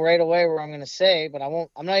guys, they know right away where I'm gonna say, but I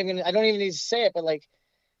won't. I'm not even. I don't even need to say it. But like,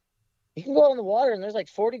 you can go in the water and there's like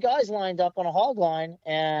 40 guys lined up on a hog line,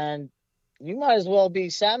 and you might as well be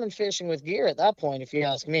salmon fishing with gear at that point, if you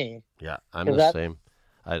ask me. Yeah, I'm Because the that, same.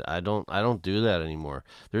 I don't do that anymore.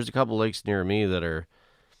 There's a couple lakes near me that are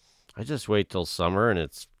I just wait till summer and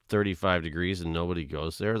it's 35 degrees and nobody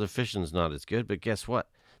goes there. The fishing's not as good, but guess what?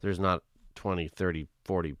 There's not 20, 30,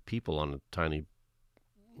 40 people on a tiny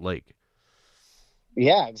lake.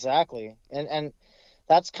 yeah, exactly. And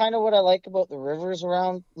that's kind of what I like about the rivers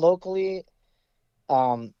around locally.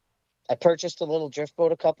 Um, I purchased a little drift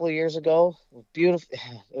boat a couple of years ago. Beautiful.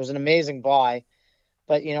 It was an amazing buy.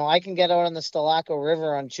 But I can get out on the Stalaco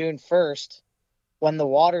River on June 1st when the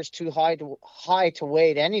water's too high to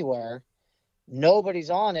wade anywhere.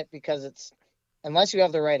 Nobody's on it because it's unless you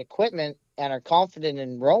have the right equipment and are confident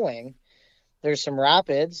in rowing. There's some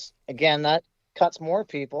rapids. Again, that cuts more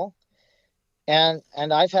people. And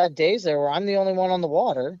I've had days there where I'm the only one on the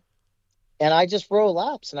water, and I just row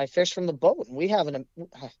laps and I fish from the boat. And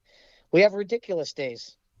we have ridiculous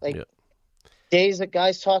days, like Yeah, days that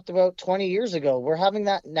guys talked about 20 years ago. We're having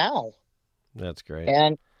that now, that's great.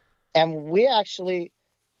 and we actually,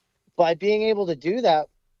 by being able to do that,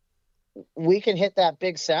 we can hit that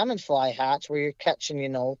big salmon fly hatch where you're catching,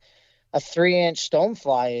 a 3-inch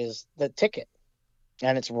stonefly is the ticket,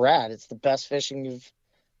 and it's rad. It's the best fishing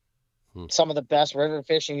Hmm. some of the best river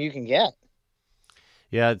fishing you can get.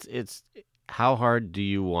 Yeah, it's how hard do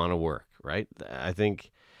you want to work, right? I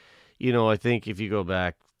think if you go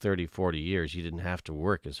back 30, 40 years, you didn't have to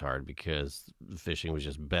work as hard because fishing was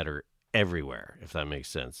just better everywhere, if that makes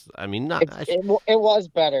sense. I mean, not It was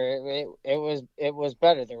better. It was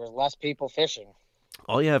better. There was less people fishing.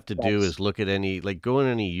 all you have to do That's is look at go in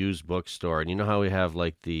any used bookstore, and you know how we have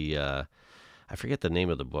like the I forget the name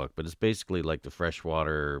of the book, but it's basically like the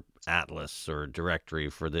freshwater atlas or directory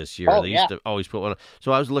for this year. Oh They yeah, used to always put one.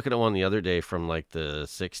 So I was looking at one the other day from like the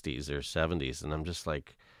 60s or 70s, and I'm just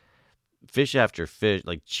like, fish after fish,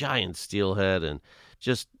 like giant steelhead and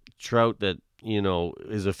just trout that,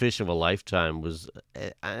 is a fish of a lifetime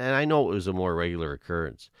and I know it was a more regular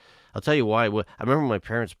occurrence. I'll tell you why. I remember my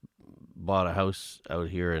parents bought a house out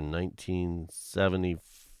here in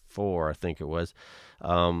 1974, I think it was.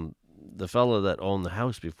 The fellow that owned the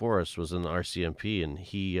house before us was in the RCMP, and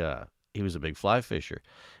he was a big fly fisher.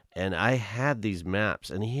 And I had these maps,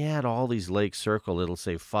 and he had all these lakes circled. It'll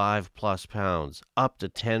say 5+ pounds, up to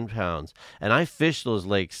 10 pounds. And I fish those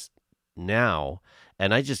lakes now,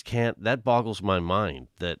 and I just can't. That boggles my mind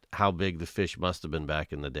that how big the fish must have been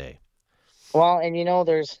back in the day. Well, and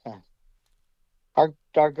there's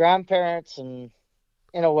our grandparents, and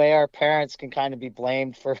in a way our parents can kind of be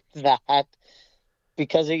blamed for that,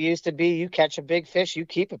 because it used to be, you catch a big fish, you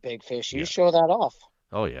keep a big fish, you Yeah. show that off.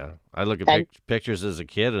 Oh yeah. I look at And pictures as a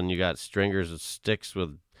kid, and you got stringers of sticks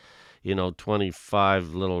with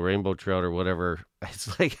 25 little rainbow trout or whatever.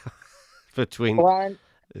 It's like between. well, and,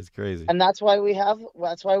 It's crazy. and that's why we have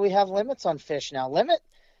limits on fish now.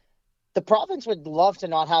 The province would love to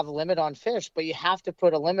not have a limit on fish, but you have to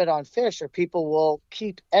put a limit on fish or people will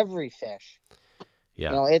keep every fish.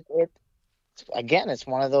 Yeah. It again, it's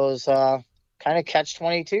one of those kind of catch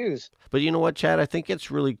 22s. But you know what, Chad? I think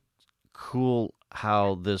it's really cool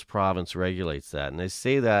how this province regulates that. And they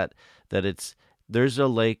say that there's a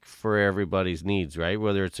lake for everybody's needs, right?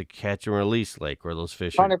 Whether it's a catch and release lake where those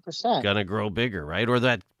fish are 100%. gonna grow bigger, right? Or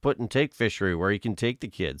that put and take fishery where you can take the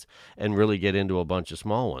kids and really get into a bunch of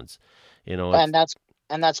small ones. And It's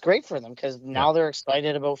that's great for them because yeah, now they're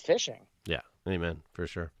excited about fishing. yeah, amen, for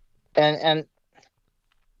sure. And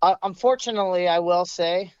unfortunately, I will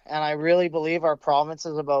say, and I really believe our province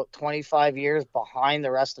is about 25 years behind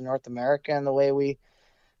the rest of North America in the way we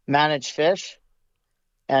manage fish.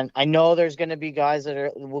 And I know there's going to be guys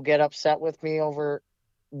that will get upset with me over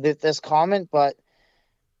this comment, but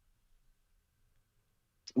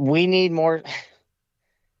we need more.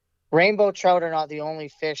 Rainbow trout are not the only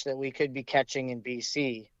fish that we could be catching in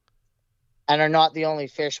BC, and are not the only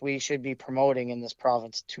fish we should be promoting in this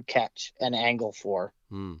province to catch and angle for.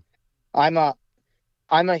 Hmm. I'm a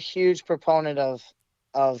I'm a huge proponent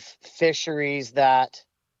of fisheries that,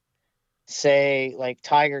 say, like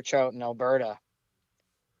tiger trout in Alberta,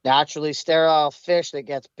 naturally sterile fish that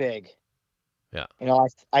gets big. Yeah.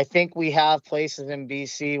 I think we have places in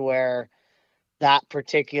BC where that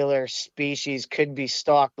particular species could be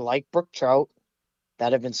stocked like brook trout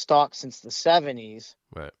that have been stocked since the 70s.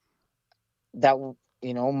 Right. That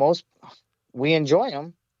most we enjoy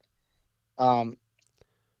them. Well,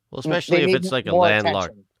 They especially if need it's like a more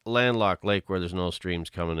attention. landlocked lake where there's no streams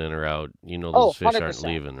coming in or out, Oh, those fish aren't 100%.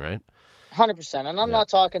 leaving, right? 100%. And I'm Yeah. not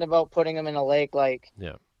talking about putting them in a lake like,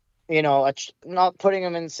 Yeah. not putting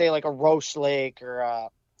them in, say, like a Roche Lake or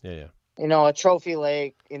Yeah, yeah. a trophy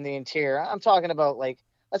lake in the interior. I'm talking about, like,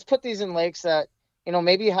 let's put these in lakes that,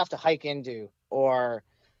 maybe you have to hike into, or,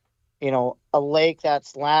 a lake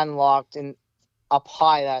that's landlocked and up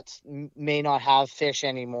high that may not have fish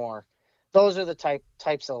anymore. Those are the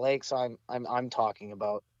types of lakes I'm talking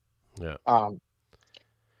about. Yeah. Um,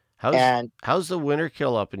 How's and how's the winter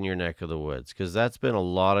kill up in your neck of the woods? Because that's been a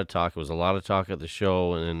lot of talk. It was a lot of talk at the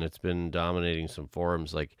show, and it's been dominating some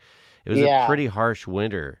forums. Like, it was a yeah, pretty harsh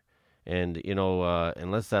winter, and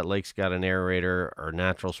unless that lake's got an aerator or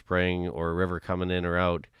natural spring or a river coming in or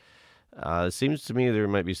out, it seems to me there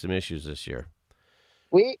might be some issues this year.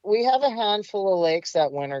 we have a handful of lakes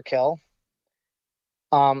that winter kill.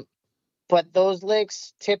 Um, but those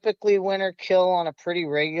lakes typically winter kill on a pretty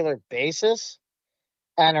regular basis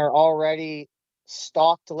and are already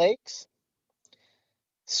stocked lakes.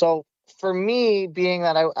 So for me, being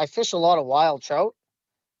that I fish a lot of wild trout,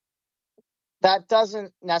 that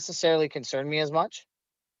doesn't necessarily concern me as much.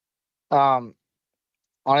 Um,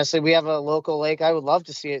 Honestly, we have a local lake. I would love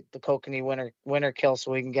to see the kokanee winter kill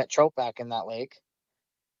so we can get trout back in that lake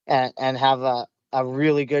and have a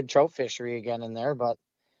really good trout fishery again in there. But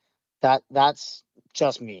that's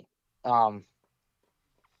just me. Um,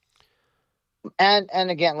 and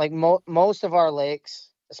again, like most of our lakes,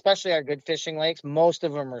 especially our good fishing lakes, most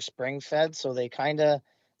of them are spring fed, so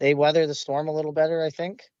they weather the storm a little better, I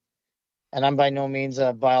think. And I'm by no means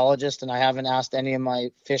a biologist, and I haven't asked any of my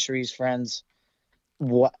fisheries friends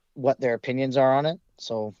what their opinions are on it.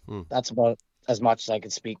 So Hmm. that's about as much as I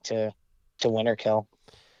could speak to winter kill.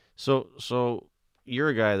 So you're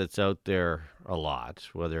a guy that's out there a lot,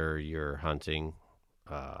 whether you're hunting,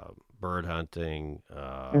 bird hunting,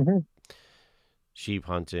 Hmm. sheep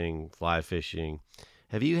hunting, fly fishing.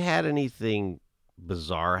 Have you had anything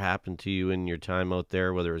bizarre happen to you in your time out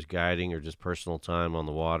there, whether it was guiding or just personal time on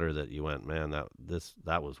the water, that you went, man,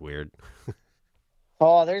 that was weird?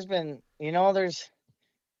 Oh, there's been,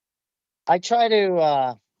 I try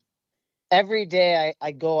to every day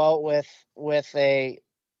I go out with a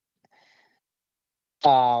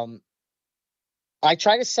um I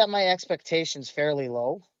try to set my expectations fairly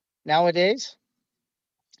low nowadays.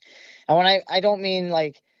 And when I don't mean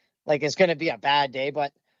like it's going to be a bad day,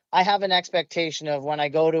 but I have an expectation of when I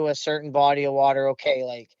go to a certain body of water, okay,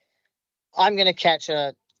 like I'm going to catch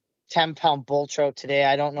a 10-pound bull trout today.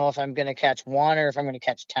 I don't know if I'm going to catch one or if I'm going to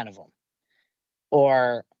catch 10 of them.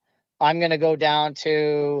 Or I'm going to go down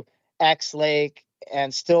to X Lake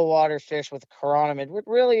and still water fish with a chironomid, which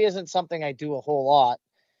really isn't something I do a whole lot,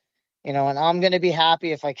 and I'm going to be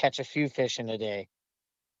happy if I catch a few fish in a day,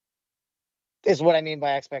 is what I mean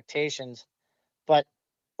by expectations. But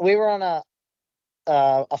we were on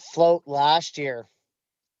a float last year,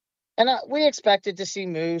 and we expected to see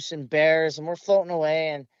moose and bears, and we're floating away,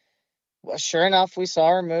 and well, sure enough, we saw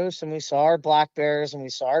our moose and we saw our black bears and we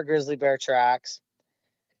saw our grizzly bear tracks.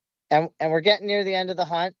 And we're getting near the end of the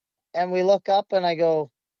hunt, and we look up and I go,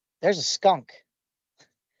 there's a skunk.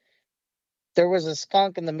 There was a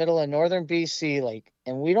skunk in the middle of northern BC, like,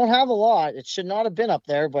 and we don't have a lot. It should not have been up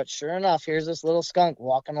there, but sure enough, here's this little skunk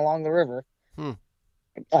walking along the river. Hmm.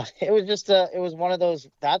 It was just it was one of those.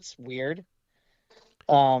 That's weird.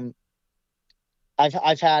 Um,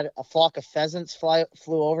 I've had a flock of pheasants flew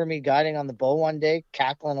over me guiding on the bow one day,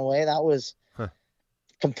 cackling away. That was Huh.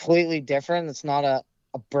 completely different. It's not a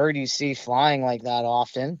bird you see flying like that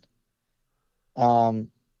often. I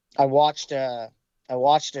watched a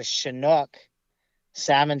Chinook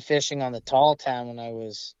salmon fishing on the Tall Town when I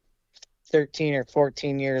was 13 or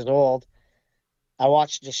 14 years old. I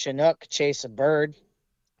watched a Chinook chase a bird.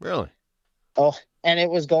 Really? Oh, and it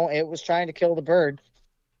was trying to kill the bird.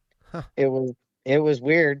 Huh. It was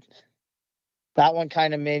weird. That one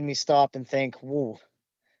kind of made me stop and think, whoa,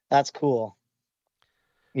 that's cool.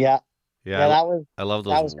 Yeah. Yeah, Yeah, I love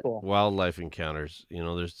that those was cool. wildlife encounters.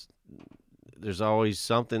 There's always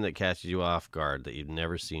something that catches you off guard that you've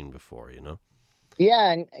never seen before.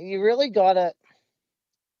 Yeah, and you really gotta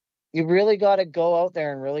go out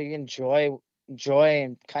there and really enjoy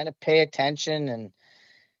and kind of pay attention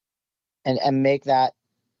and make that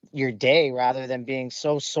your day rather than being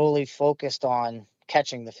so solely focused on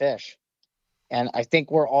catching the fish. And I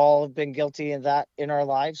think we're all have been guilty of that in our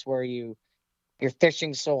lives, where you're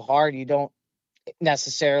fishing so hard you don't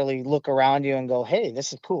necessarily look around you and go, hey,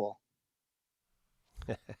 this is cool.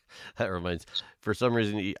 That reminds. For some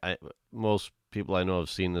reason, most people I know have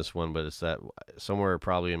seen this one, but it's that somewhere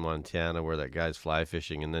probably in Montana where that guy's fly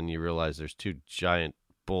fishing, and then you realize there's two giant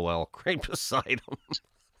bull elk right beside him.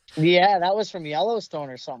 Yeah, that was from Yellowstone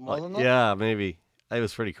or something, wasn't it? Yeah, maybe. It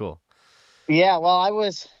was pretty cool. Yeah, well, I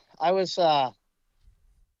was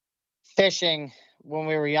fishing when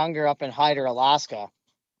we were younger up in Hyder, Alaska.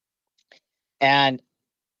 And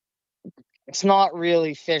it's not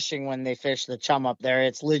really fishing when they fish the chum up there.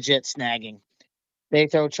 It's legit snagging. They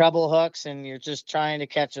throw treble hooks and you're just trying to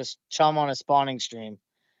catch a chum on a spawning stream.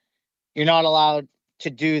 You're not allowed to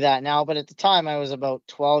do that now, but at the time I was about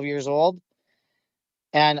 12 years old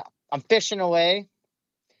and I'm fishing away.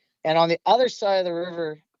 And on the other side of the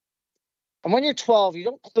river, and when you're 12, you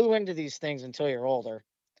don't clue into these things until you're older.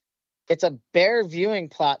 It's a bear viewing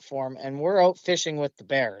platform, and we're out fishing with the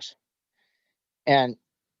bears. And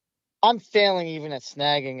I'm failing even at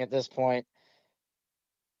snagging at this point.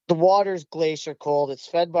 The water's glacier cold. It's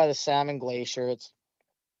fed by the salmon glacier. It's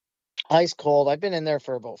ice cold. I've been in there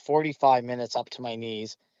for about 45 minutes up to my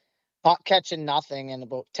knees, not catching nothing. And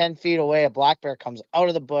about 10 feet away, a black bear comes out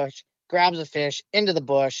of the bush, grabs a fish into the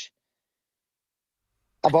bush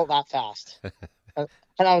about that fast. And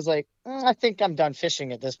I was like, I think I'm done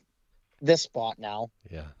fishing at this spot now.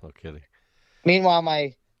 Yeah, no kidding. Meanwhile,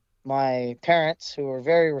 my parents, who were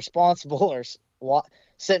very responsible, are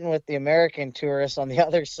sitting with the American tourists on the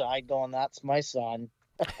other side going, that's my son.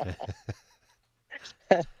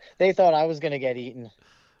 They thought I was going to get eaten.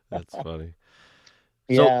 That's funny.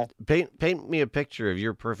 Yeah. So paint me a picture of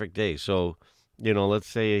your perfect day. So, let's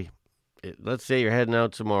say you're heading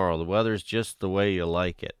out tomorrow. The weather's just the way you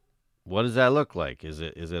like it. What does that look like? Is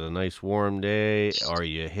it a nice warm day? Are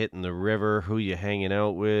you hitting the river? Who you hanging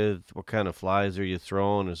out with? What kind of flies are you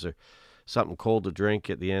throwing? Is there something cold to drink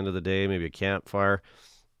at the end of the day? Maybe a campfire?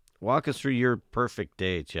 Walk us through your perfect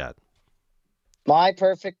day, Chad. My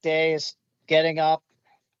perfect day is getting up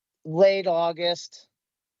late August,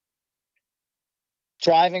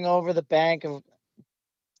 driving over the bank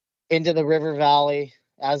into the river valley.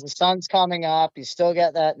 As the sun's coming up, you still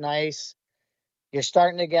get that nice. You're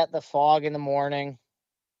starting to get the fog in the morning.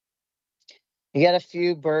 You get a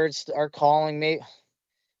few birds are calling me.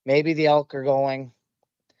 Maybe the elk are going.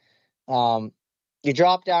 You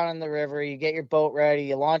drop down in the river. You get your boat ready.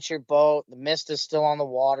 You launch your boat. The mist is still on the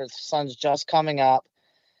water. The sun's just coming up.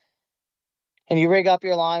 And you rig up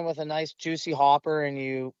your line with a nice juicy hopper, and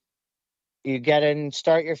you get in,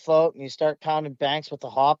 start your float, and you start pounding banks with the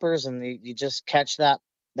hoppers, and you just catch that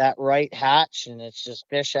right hatch, and it's just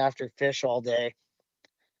fish after fish all day.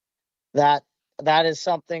 That that is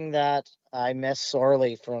something that I miss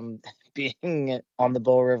sorely from being on the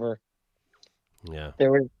Bow River. Yeah.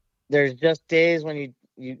 There's just days when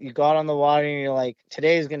you got on the water and you're like,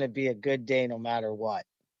 today's going to be a good day no matter what.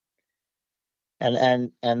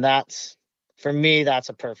 And that's, for me, that's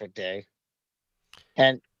a perfect day.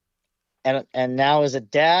 And now as a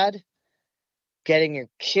dad, getting your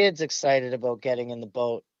kids excited about getting in the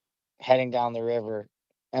boat, heading down the river,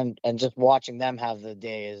 and just watching them have the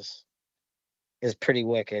day is pretty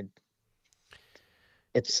wicked.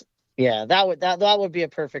 It's yeah, that would be a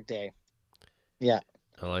perfect day. Yeah.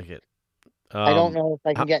 I like it. I don't know if I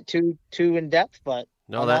how- can get too in depth, but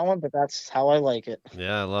no, on that one, but that's how I like it.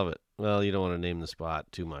 yeah, I love it. Well, you don't want to name the spot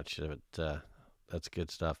too much, but that's good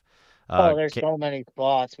stuff. Oh, there's so many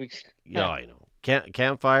spots. Yeah, I know.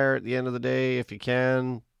 Campfire at the end of the day if you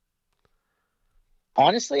can.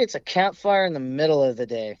 Honestly, it's a campfire in the middle of the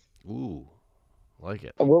day. Ooh, like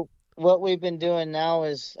it. What we've been doing now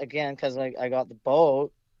is, again, because I got the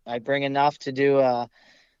boat, I bring enough to do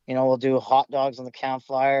we'll do hot dogs on the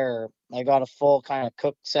campfire, or I got a full kind of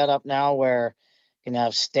cook setup now where you can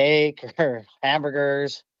have steak or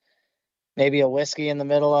hamburgers, maybe a whiskey in the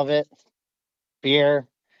middle of it, beer.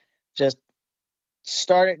 Just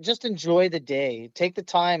start it. Just enjoy the day. Take the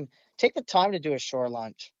time. Take the time to do a shore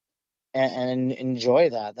lunch and enjoy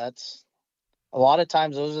that. That's a lot of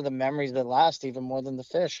times those are the memories that last even more than the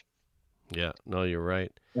fish. Yeah, no, you're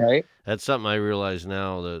right. Right. That's something I realize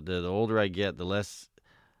now. The older I get, the less,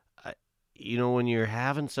 I, when you're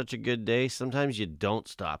having such a good day, sometimes you don't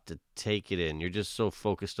stop to take it in. You're just so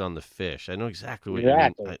focused on the fish. I know exactly what you mean.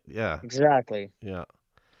 Exactly. Yeah, Exactly. yeah.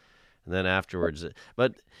 And then afterwards,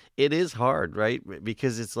 but it is hard, right?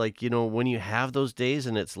 Because it's like, when you have those days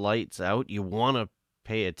and it's lights out, you want to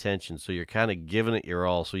pay attention. So you're kind of giving it your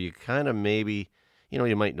all. So you kind of maybe,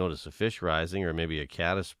 you might notice a fish rising or maybe a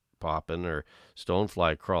caddis popping or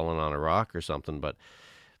stonefly crawling on a rock or something, but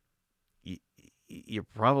you're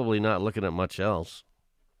probably not looking at much else.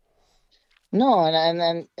 No,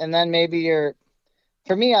 and then maybe you're.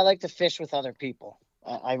 For me, I like to fish with other people.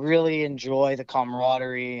 I really enjoy the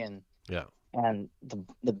camaraderie Yeah. and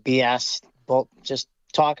the BS, both just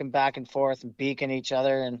talking back and forth and beaking each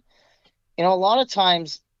other. And a lot of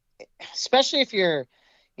times, especially if you're,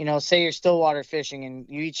 say you're stillwater fishing and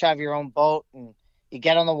you each have your own boat and you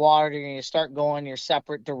get on the water and you start going your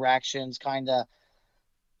separate directions, kind of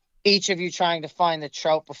each of you trying to find the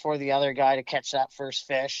trout before the other guy to catch that first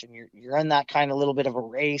fish, and you're in that kind of little bit of a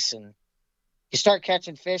race, and you start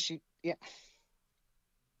catching fish.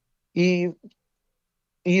 You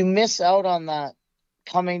you miss out on that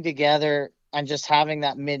coming together and just having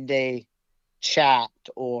that midday chat,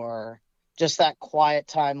 or just that quiet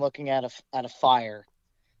time looking at a fire.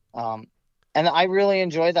 Um, and I really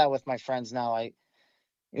enjoy that with my friends now.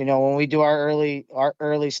 When we do our early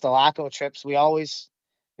Stalaco trips, we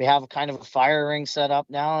have a kind of a fire ring set up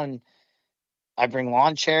now, and I bring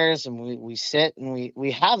lawn chairs and we sit and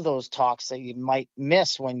we have those talks that you might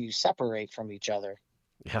miss when you separate from each other.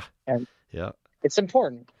 Yeah. And Yeah. it's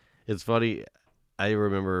important. It's funny. I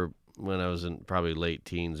remember when I was in probably late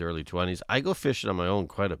teens, early 20s, I go fishing on my own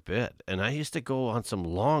quite a bit. And I used to go on some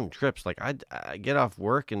long trips. Like I'd get off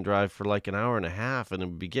work and drive for like an hour and a half, and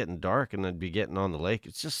it'd be getting dark and I'd be getting on the lake.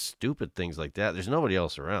 It's just stupid things like that. There's nobody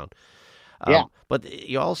else around. Yeah. But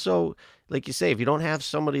you also, like you say, if you don't have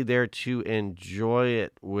somebody there to enjoy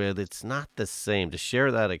it with, it's not the same to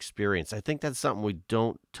share that experience. I think that's something we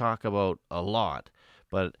don't talk about a lot,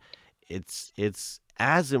 but it's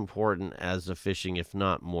as important as the fishing, if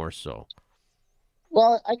not more so.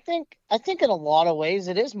 Well, I think in a lot of ways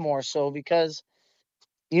it is more so, because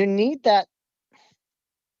you need that.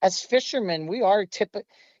 As fishermen, we are typical.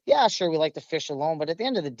 Yeah, sure, we like to fish alone, but at the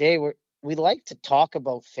end of the day, we like to talk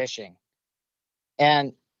about fishing.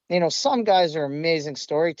 And some guys are amazing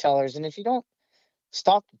storytellers, and if you don't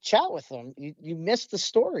stop to chat with them, you miss the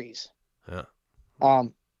stories. Yeah,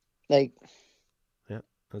 Um, like yeah,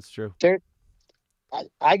 that's true. there,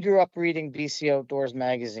 I grew up reading BC Outdoors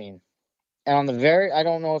magazine, and I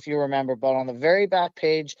don't know if you remember, but on the very back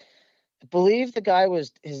page, I believe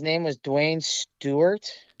his name was Dwayne Stewart.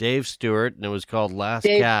 Dave Stewart, and it was called Last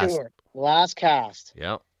Dave Cast. Stewart, Last Cast.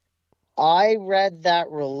 Yeah, I read that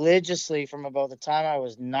religiously from about the time I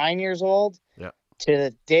was 9 years old yeah, to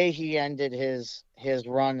the day he ended his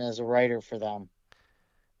run as a writer for them.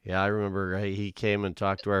 yeah. I remember he came and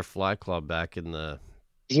talked to our fly club back in the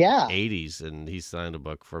Yeah. 80s, and he signed a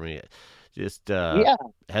book for me. Just Yeah.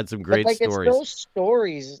 had some But great like, it's stories. those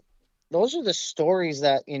stories, those are the stories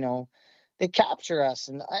that, they capture us.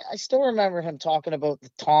 And I still remember him talking about the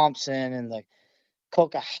Thompson and the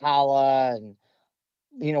Coquihalla and,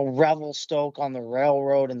 Revelstoke on the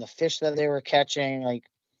railroad and the fish that they were catching. Like,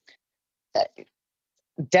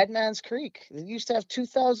 Dead Man's Creek, they used to have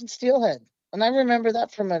 2,000 steelhead. And I remember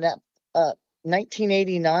that from a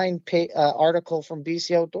 1989 article from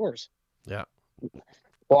BC Outdoors. Yeah.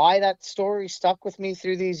 Why that story stuck with me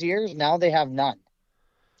through these years, now they have none.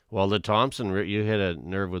 Well, the Thompson, you hit a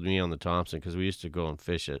nerve with me on the Thompson because we used to go and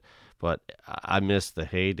fish it, but I missed the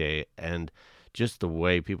heyday and just the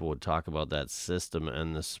way people would talk about that system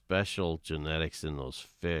and the special genetics in those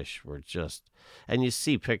fish were just, and you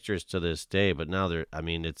see pictures to this day, but now they're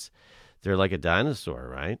like a dinosaur,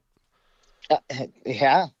 right?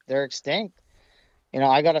 Yeah, they're extinct.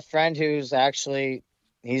 I got a friend who's actually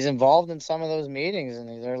he's involved in some of those meetings,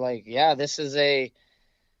 and they're like, yeah, this is a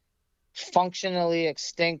functionally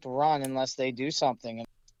extinct run unless they do something.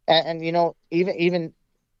 And even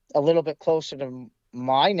a little bit closer to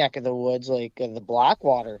my neck of the woods, like the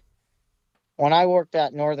Blackwater. When I worked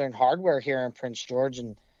at Northern Hardware here in Prince George,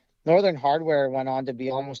 and Northern Hardware went on to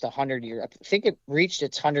be almost 100 years. I think it reached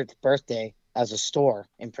its 100th birthday as a store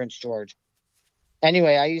in Prince George.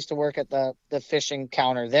 Anyway, I used to work at the fishing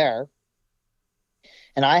counter there,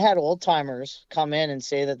 and I had old timers come in and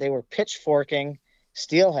say that they were pitchforking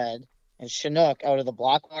steelhead and Chinook out of the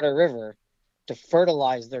Blackwater River to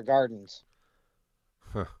fertilize their gardens.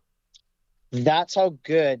 Huh. That's how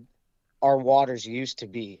good our waters used to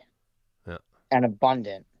be. Yeah. And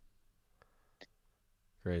abundant.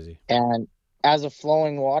 Crazy. And as a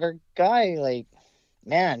flowing water guy, like,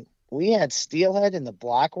 man, we had steelhead in the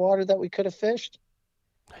Blackwater that we could have fished.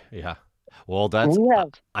 Yeah. Well,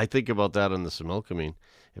 I think about that on the Similkameen.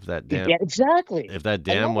 If that dam, yeah, exactly. If that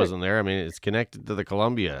dam wasn't there, I mean, it's connected to the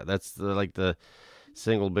Columbia. That's the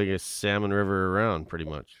single biggest salmon river around, pretty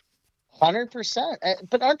much. 100%.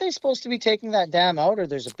 But aren't they supposed to be taking that dam out, or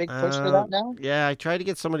there's a big push for that now? Yeah, I tried to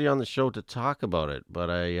get somebody on the show to talk about it, but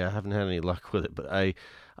I haven't had any luck with it. But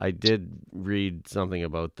I did read something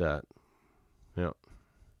about that. Yeah.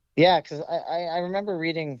 Yeah, because I remember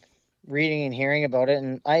reading and hearing about it,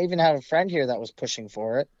 and I even have a friend here that was pushing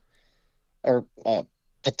for it, or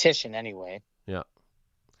petition anyway. Yeah.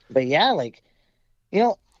 But yeah, like,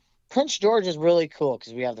 Prince George is really cool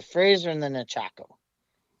because we have the Fraser and the Nechako.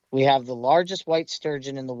 We have the largest white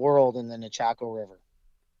sturgeon in the world in the Nechako River.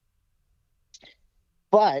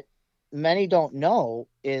 But many don't know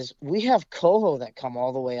is we have coho that come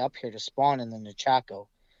all the way up here to spawn in the Nechako.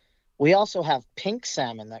 We also have pink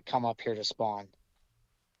salmon that come up here to spawn.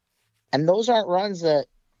 And those aren't runs that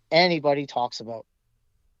anybody talks about.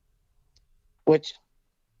 Which,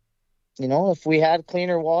 if we had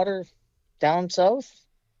cleaner water down south,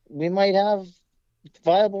 we might have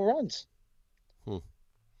viable runs.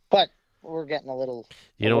 But we're getting a little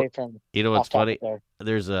away from. What's funny?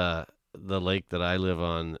 There's the lake that I live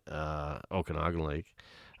on, Okanagan Lake.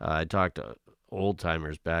 I talked to old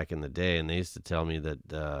timers back in the day, and they used to tell me that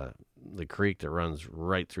the creek that runs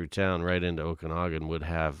right through town, right into Okanagan, would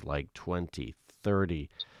have like 20, 30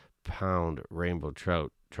 pound rainbow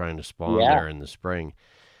trout trying to spawn there in the spring.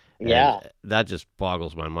 Yeah. And that just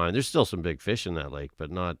boggles my mind. There's still some big fish in that lake,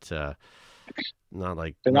 but not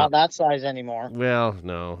like they're not that size anymore. Well,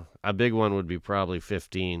 no, a big one would be probably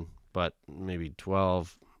 15, but maybe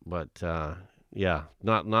 12. But yeah,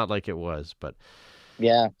 not like it was. But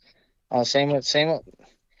yeah, same with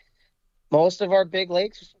most of our big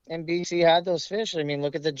lakes in BC had those fish. I mean,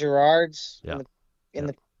 look at the Gerards in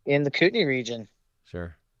the Kootenay region.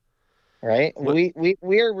 Sure. Right. We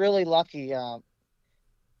are really lucky.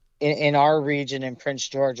 In our region in Prince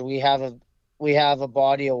George, we have a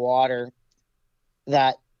body of water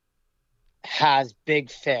that has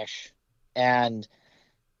big fish, and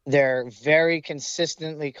they're very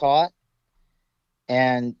consistently caught.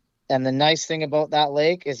 And the nice thing about that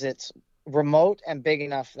lake is it's remote and big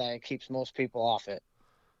enough that it keeps most people off it.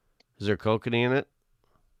 Is there kokanee in it?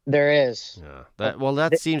 There is. Yeah.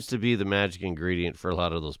 That seems to be the magic ingredient for a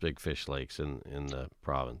lot of those big fish lakes in the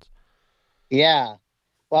province. Yeah.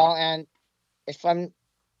 Well, and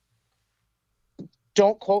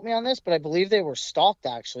don't quote me on this, but I believe they were stocked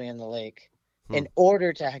actually in the lake in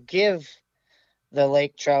order to give the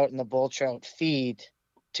lake trout and the bull trout feed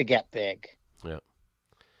to get big. Yeah.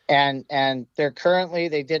 And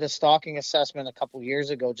they did a stocking assessment a couple years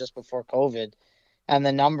ago, just before COVID, and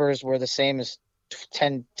the numbers were the same as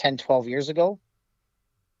 10, 12 years ago.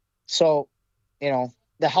 So,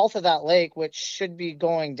 the health of that lake, which should be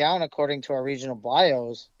going down according to our regional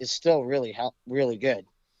bios, is still really good.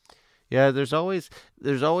 Yeah, there's always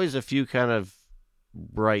a few kind of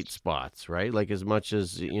bright spots, right? Like, as much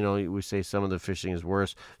as, we say some of the fishing is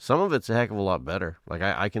worse, some of it's a heck of a lot better. Like,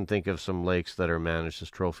 I can think of some lakes that are managed as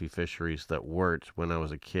trophy fisheries that weren't when I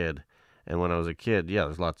was a kid. And when I was a kid, yeah,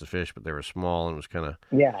 there's lots of fish, but they were small and it was kind of,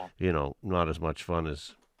 not as much fun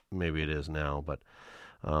as maybe it is now. But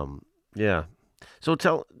Yeah. So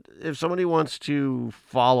if somebody wants to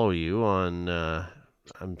follow you on,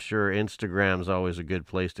 I'm sure Instagram's always a good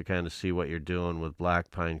place to kind of see what you're doing with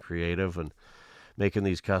Black Pine Creative and making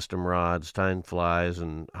these custom rods, tying flies,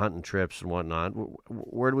 and hunting trips and whatnot.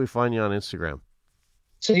 Where do we find you on Instagram?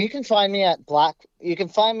 So you can find me you can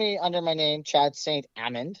find me under my name, Chad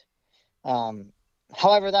St.Amand.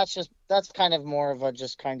 However, that's kind of more of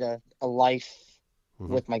just kind of a life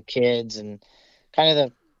with my kids and kind of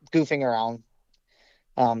the goofing around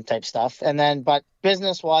type stuff. And then, but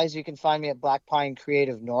business wise, you can find me at Black Pine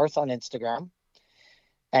Creative North on Instagram,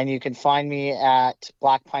 and you can find me at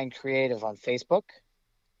Black Pine Creative on Facebook,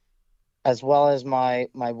 as well as my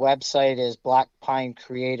website is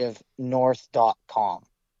blackpinecreativenorth.com.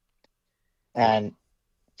 And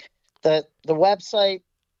the website,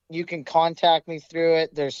 you can contact me through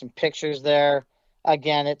it. There's some pictures there.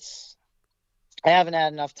 Again, I haven't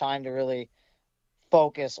had enough time to really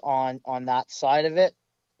focus on that side of it,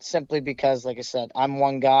 simply because, like I said, I'm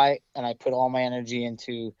one guy and I put all my energy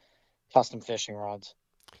into custom fishing rods.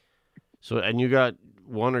 So, and you got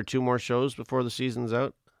one or two more shows before the season's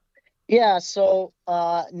out? Yeah. So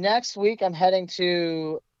next week I'm heading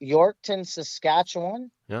to Yorkton,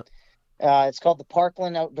 Saskatchewan. Yeah. It's called the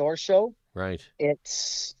Parkland Outdoor Show. Right.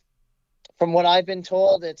 It's, from what I've been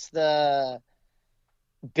told, it's the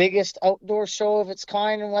biggest outdoor show of its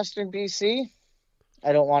kind in Western BC.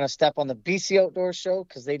 I don't want to step on the BC Outdoor Show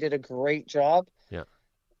because they did a great job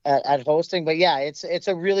at hosting. But yeah, it's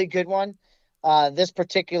a really good one. This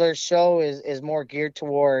particular show is more geared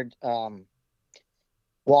toward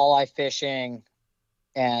walleye fishing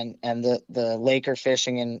and the laker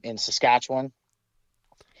fishing in Saskatchewan.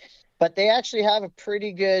 But they actually have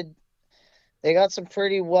they got some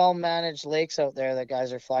pretty well managed lakes out there that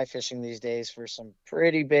guys are fly fishing these days for some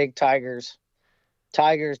pretty big tigers,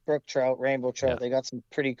 brook trout, rainbow trout. Yeah. They got some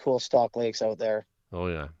pretty cool stock lakes out there. Oh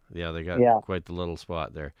yeah. Yeah, they got quite the little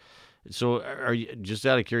spot there. So are you, just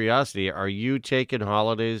out of curiosity, are you taking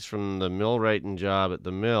holidays from the millwrighting job at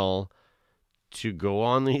the mill to go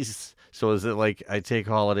on these? So is it like I take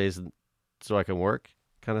holidays so I can work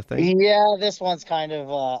kind of thing? Yeah, this one's kind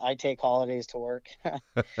of I take holidays to work.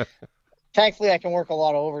 Thankfully, I can work a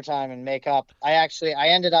lot of overtime and make up. I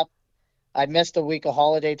missed a week of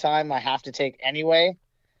holiday time I have to take anyway.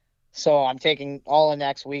 So I'm taking all of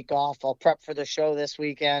next week off. I'll prep for the show this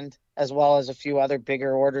weekend, as well as a few other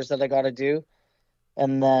bigger orders that I got to do.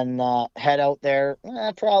 And then head out there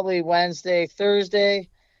probably Wednesday, Thursday.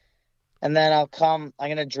 And then I'm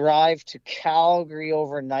going to drive to Calgary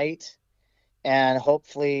overnight and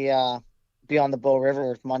hopefully be on the Bow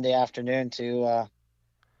River Monday afternoon to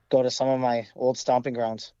go to some of my old stomping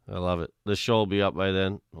grounds. I love it. The show will be up by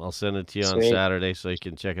then. I'll send it to you on Saturday so you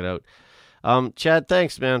can check it out. Chad,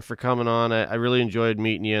 thanks, man, for coming on. I really enjoyed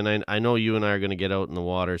meeting you, and I know you and I are going to get out in the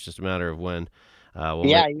water. It's just a matter of when.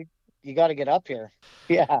 You got to get up here.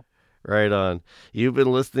 Yeah. Right on. You've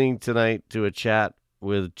been listening tonight to a chat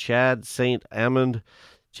with Chad St.Amand.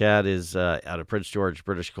 Chad is out of Prince George,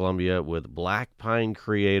 British Columbia with Black Pine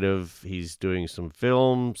Creative. He's doing some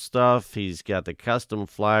film stuff. He's got the custom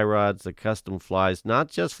fly rods, the custom flies, not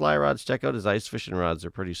just fly rods. Check out his ice fishing rods.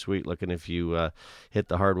 They're pretty sweet looking if you hit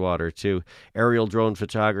the hard water too. Aerial drone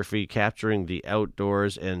photography, capturing the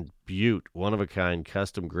outdoors, and Butte, one-of-a-kind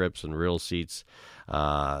custom grips and reel seats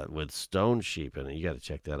with stone sheep in it. You got to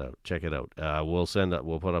check that out. Check it out. We'll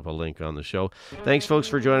put up a link on the show. Thanks, folks,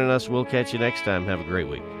 for joining us. We'll catch you next time. Have a great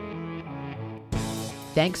week.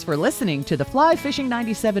 Thanks for listening to the Fly Fishing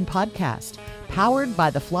 97 podcast, powered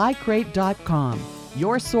by theflycrate.com,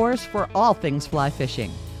 your source for all things fly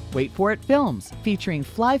fishing. Wait for It Films, featuring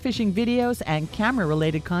fly fishing videos and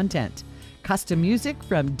camera-related content. Custom music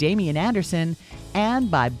from Damian Anderson,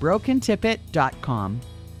 and by BrokenTippet.com.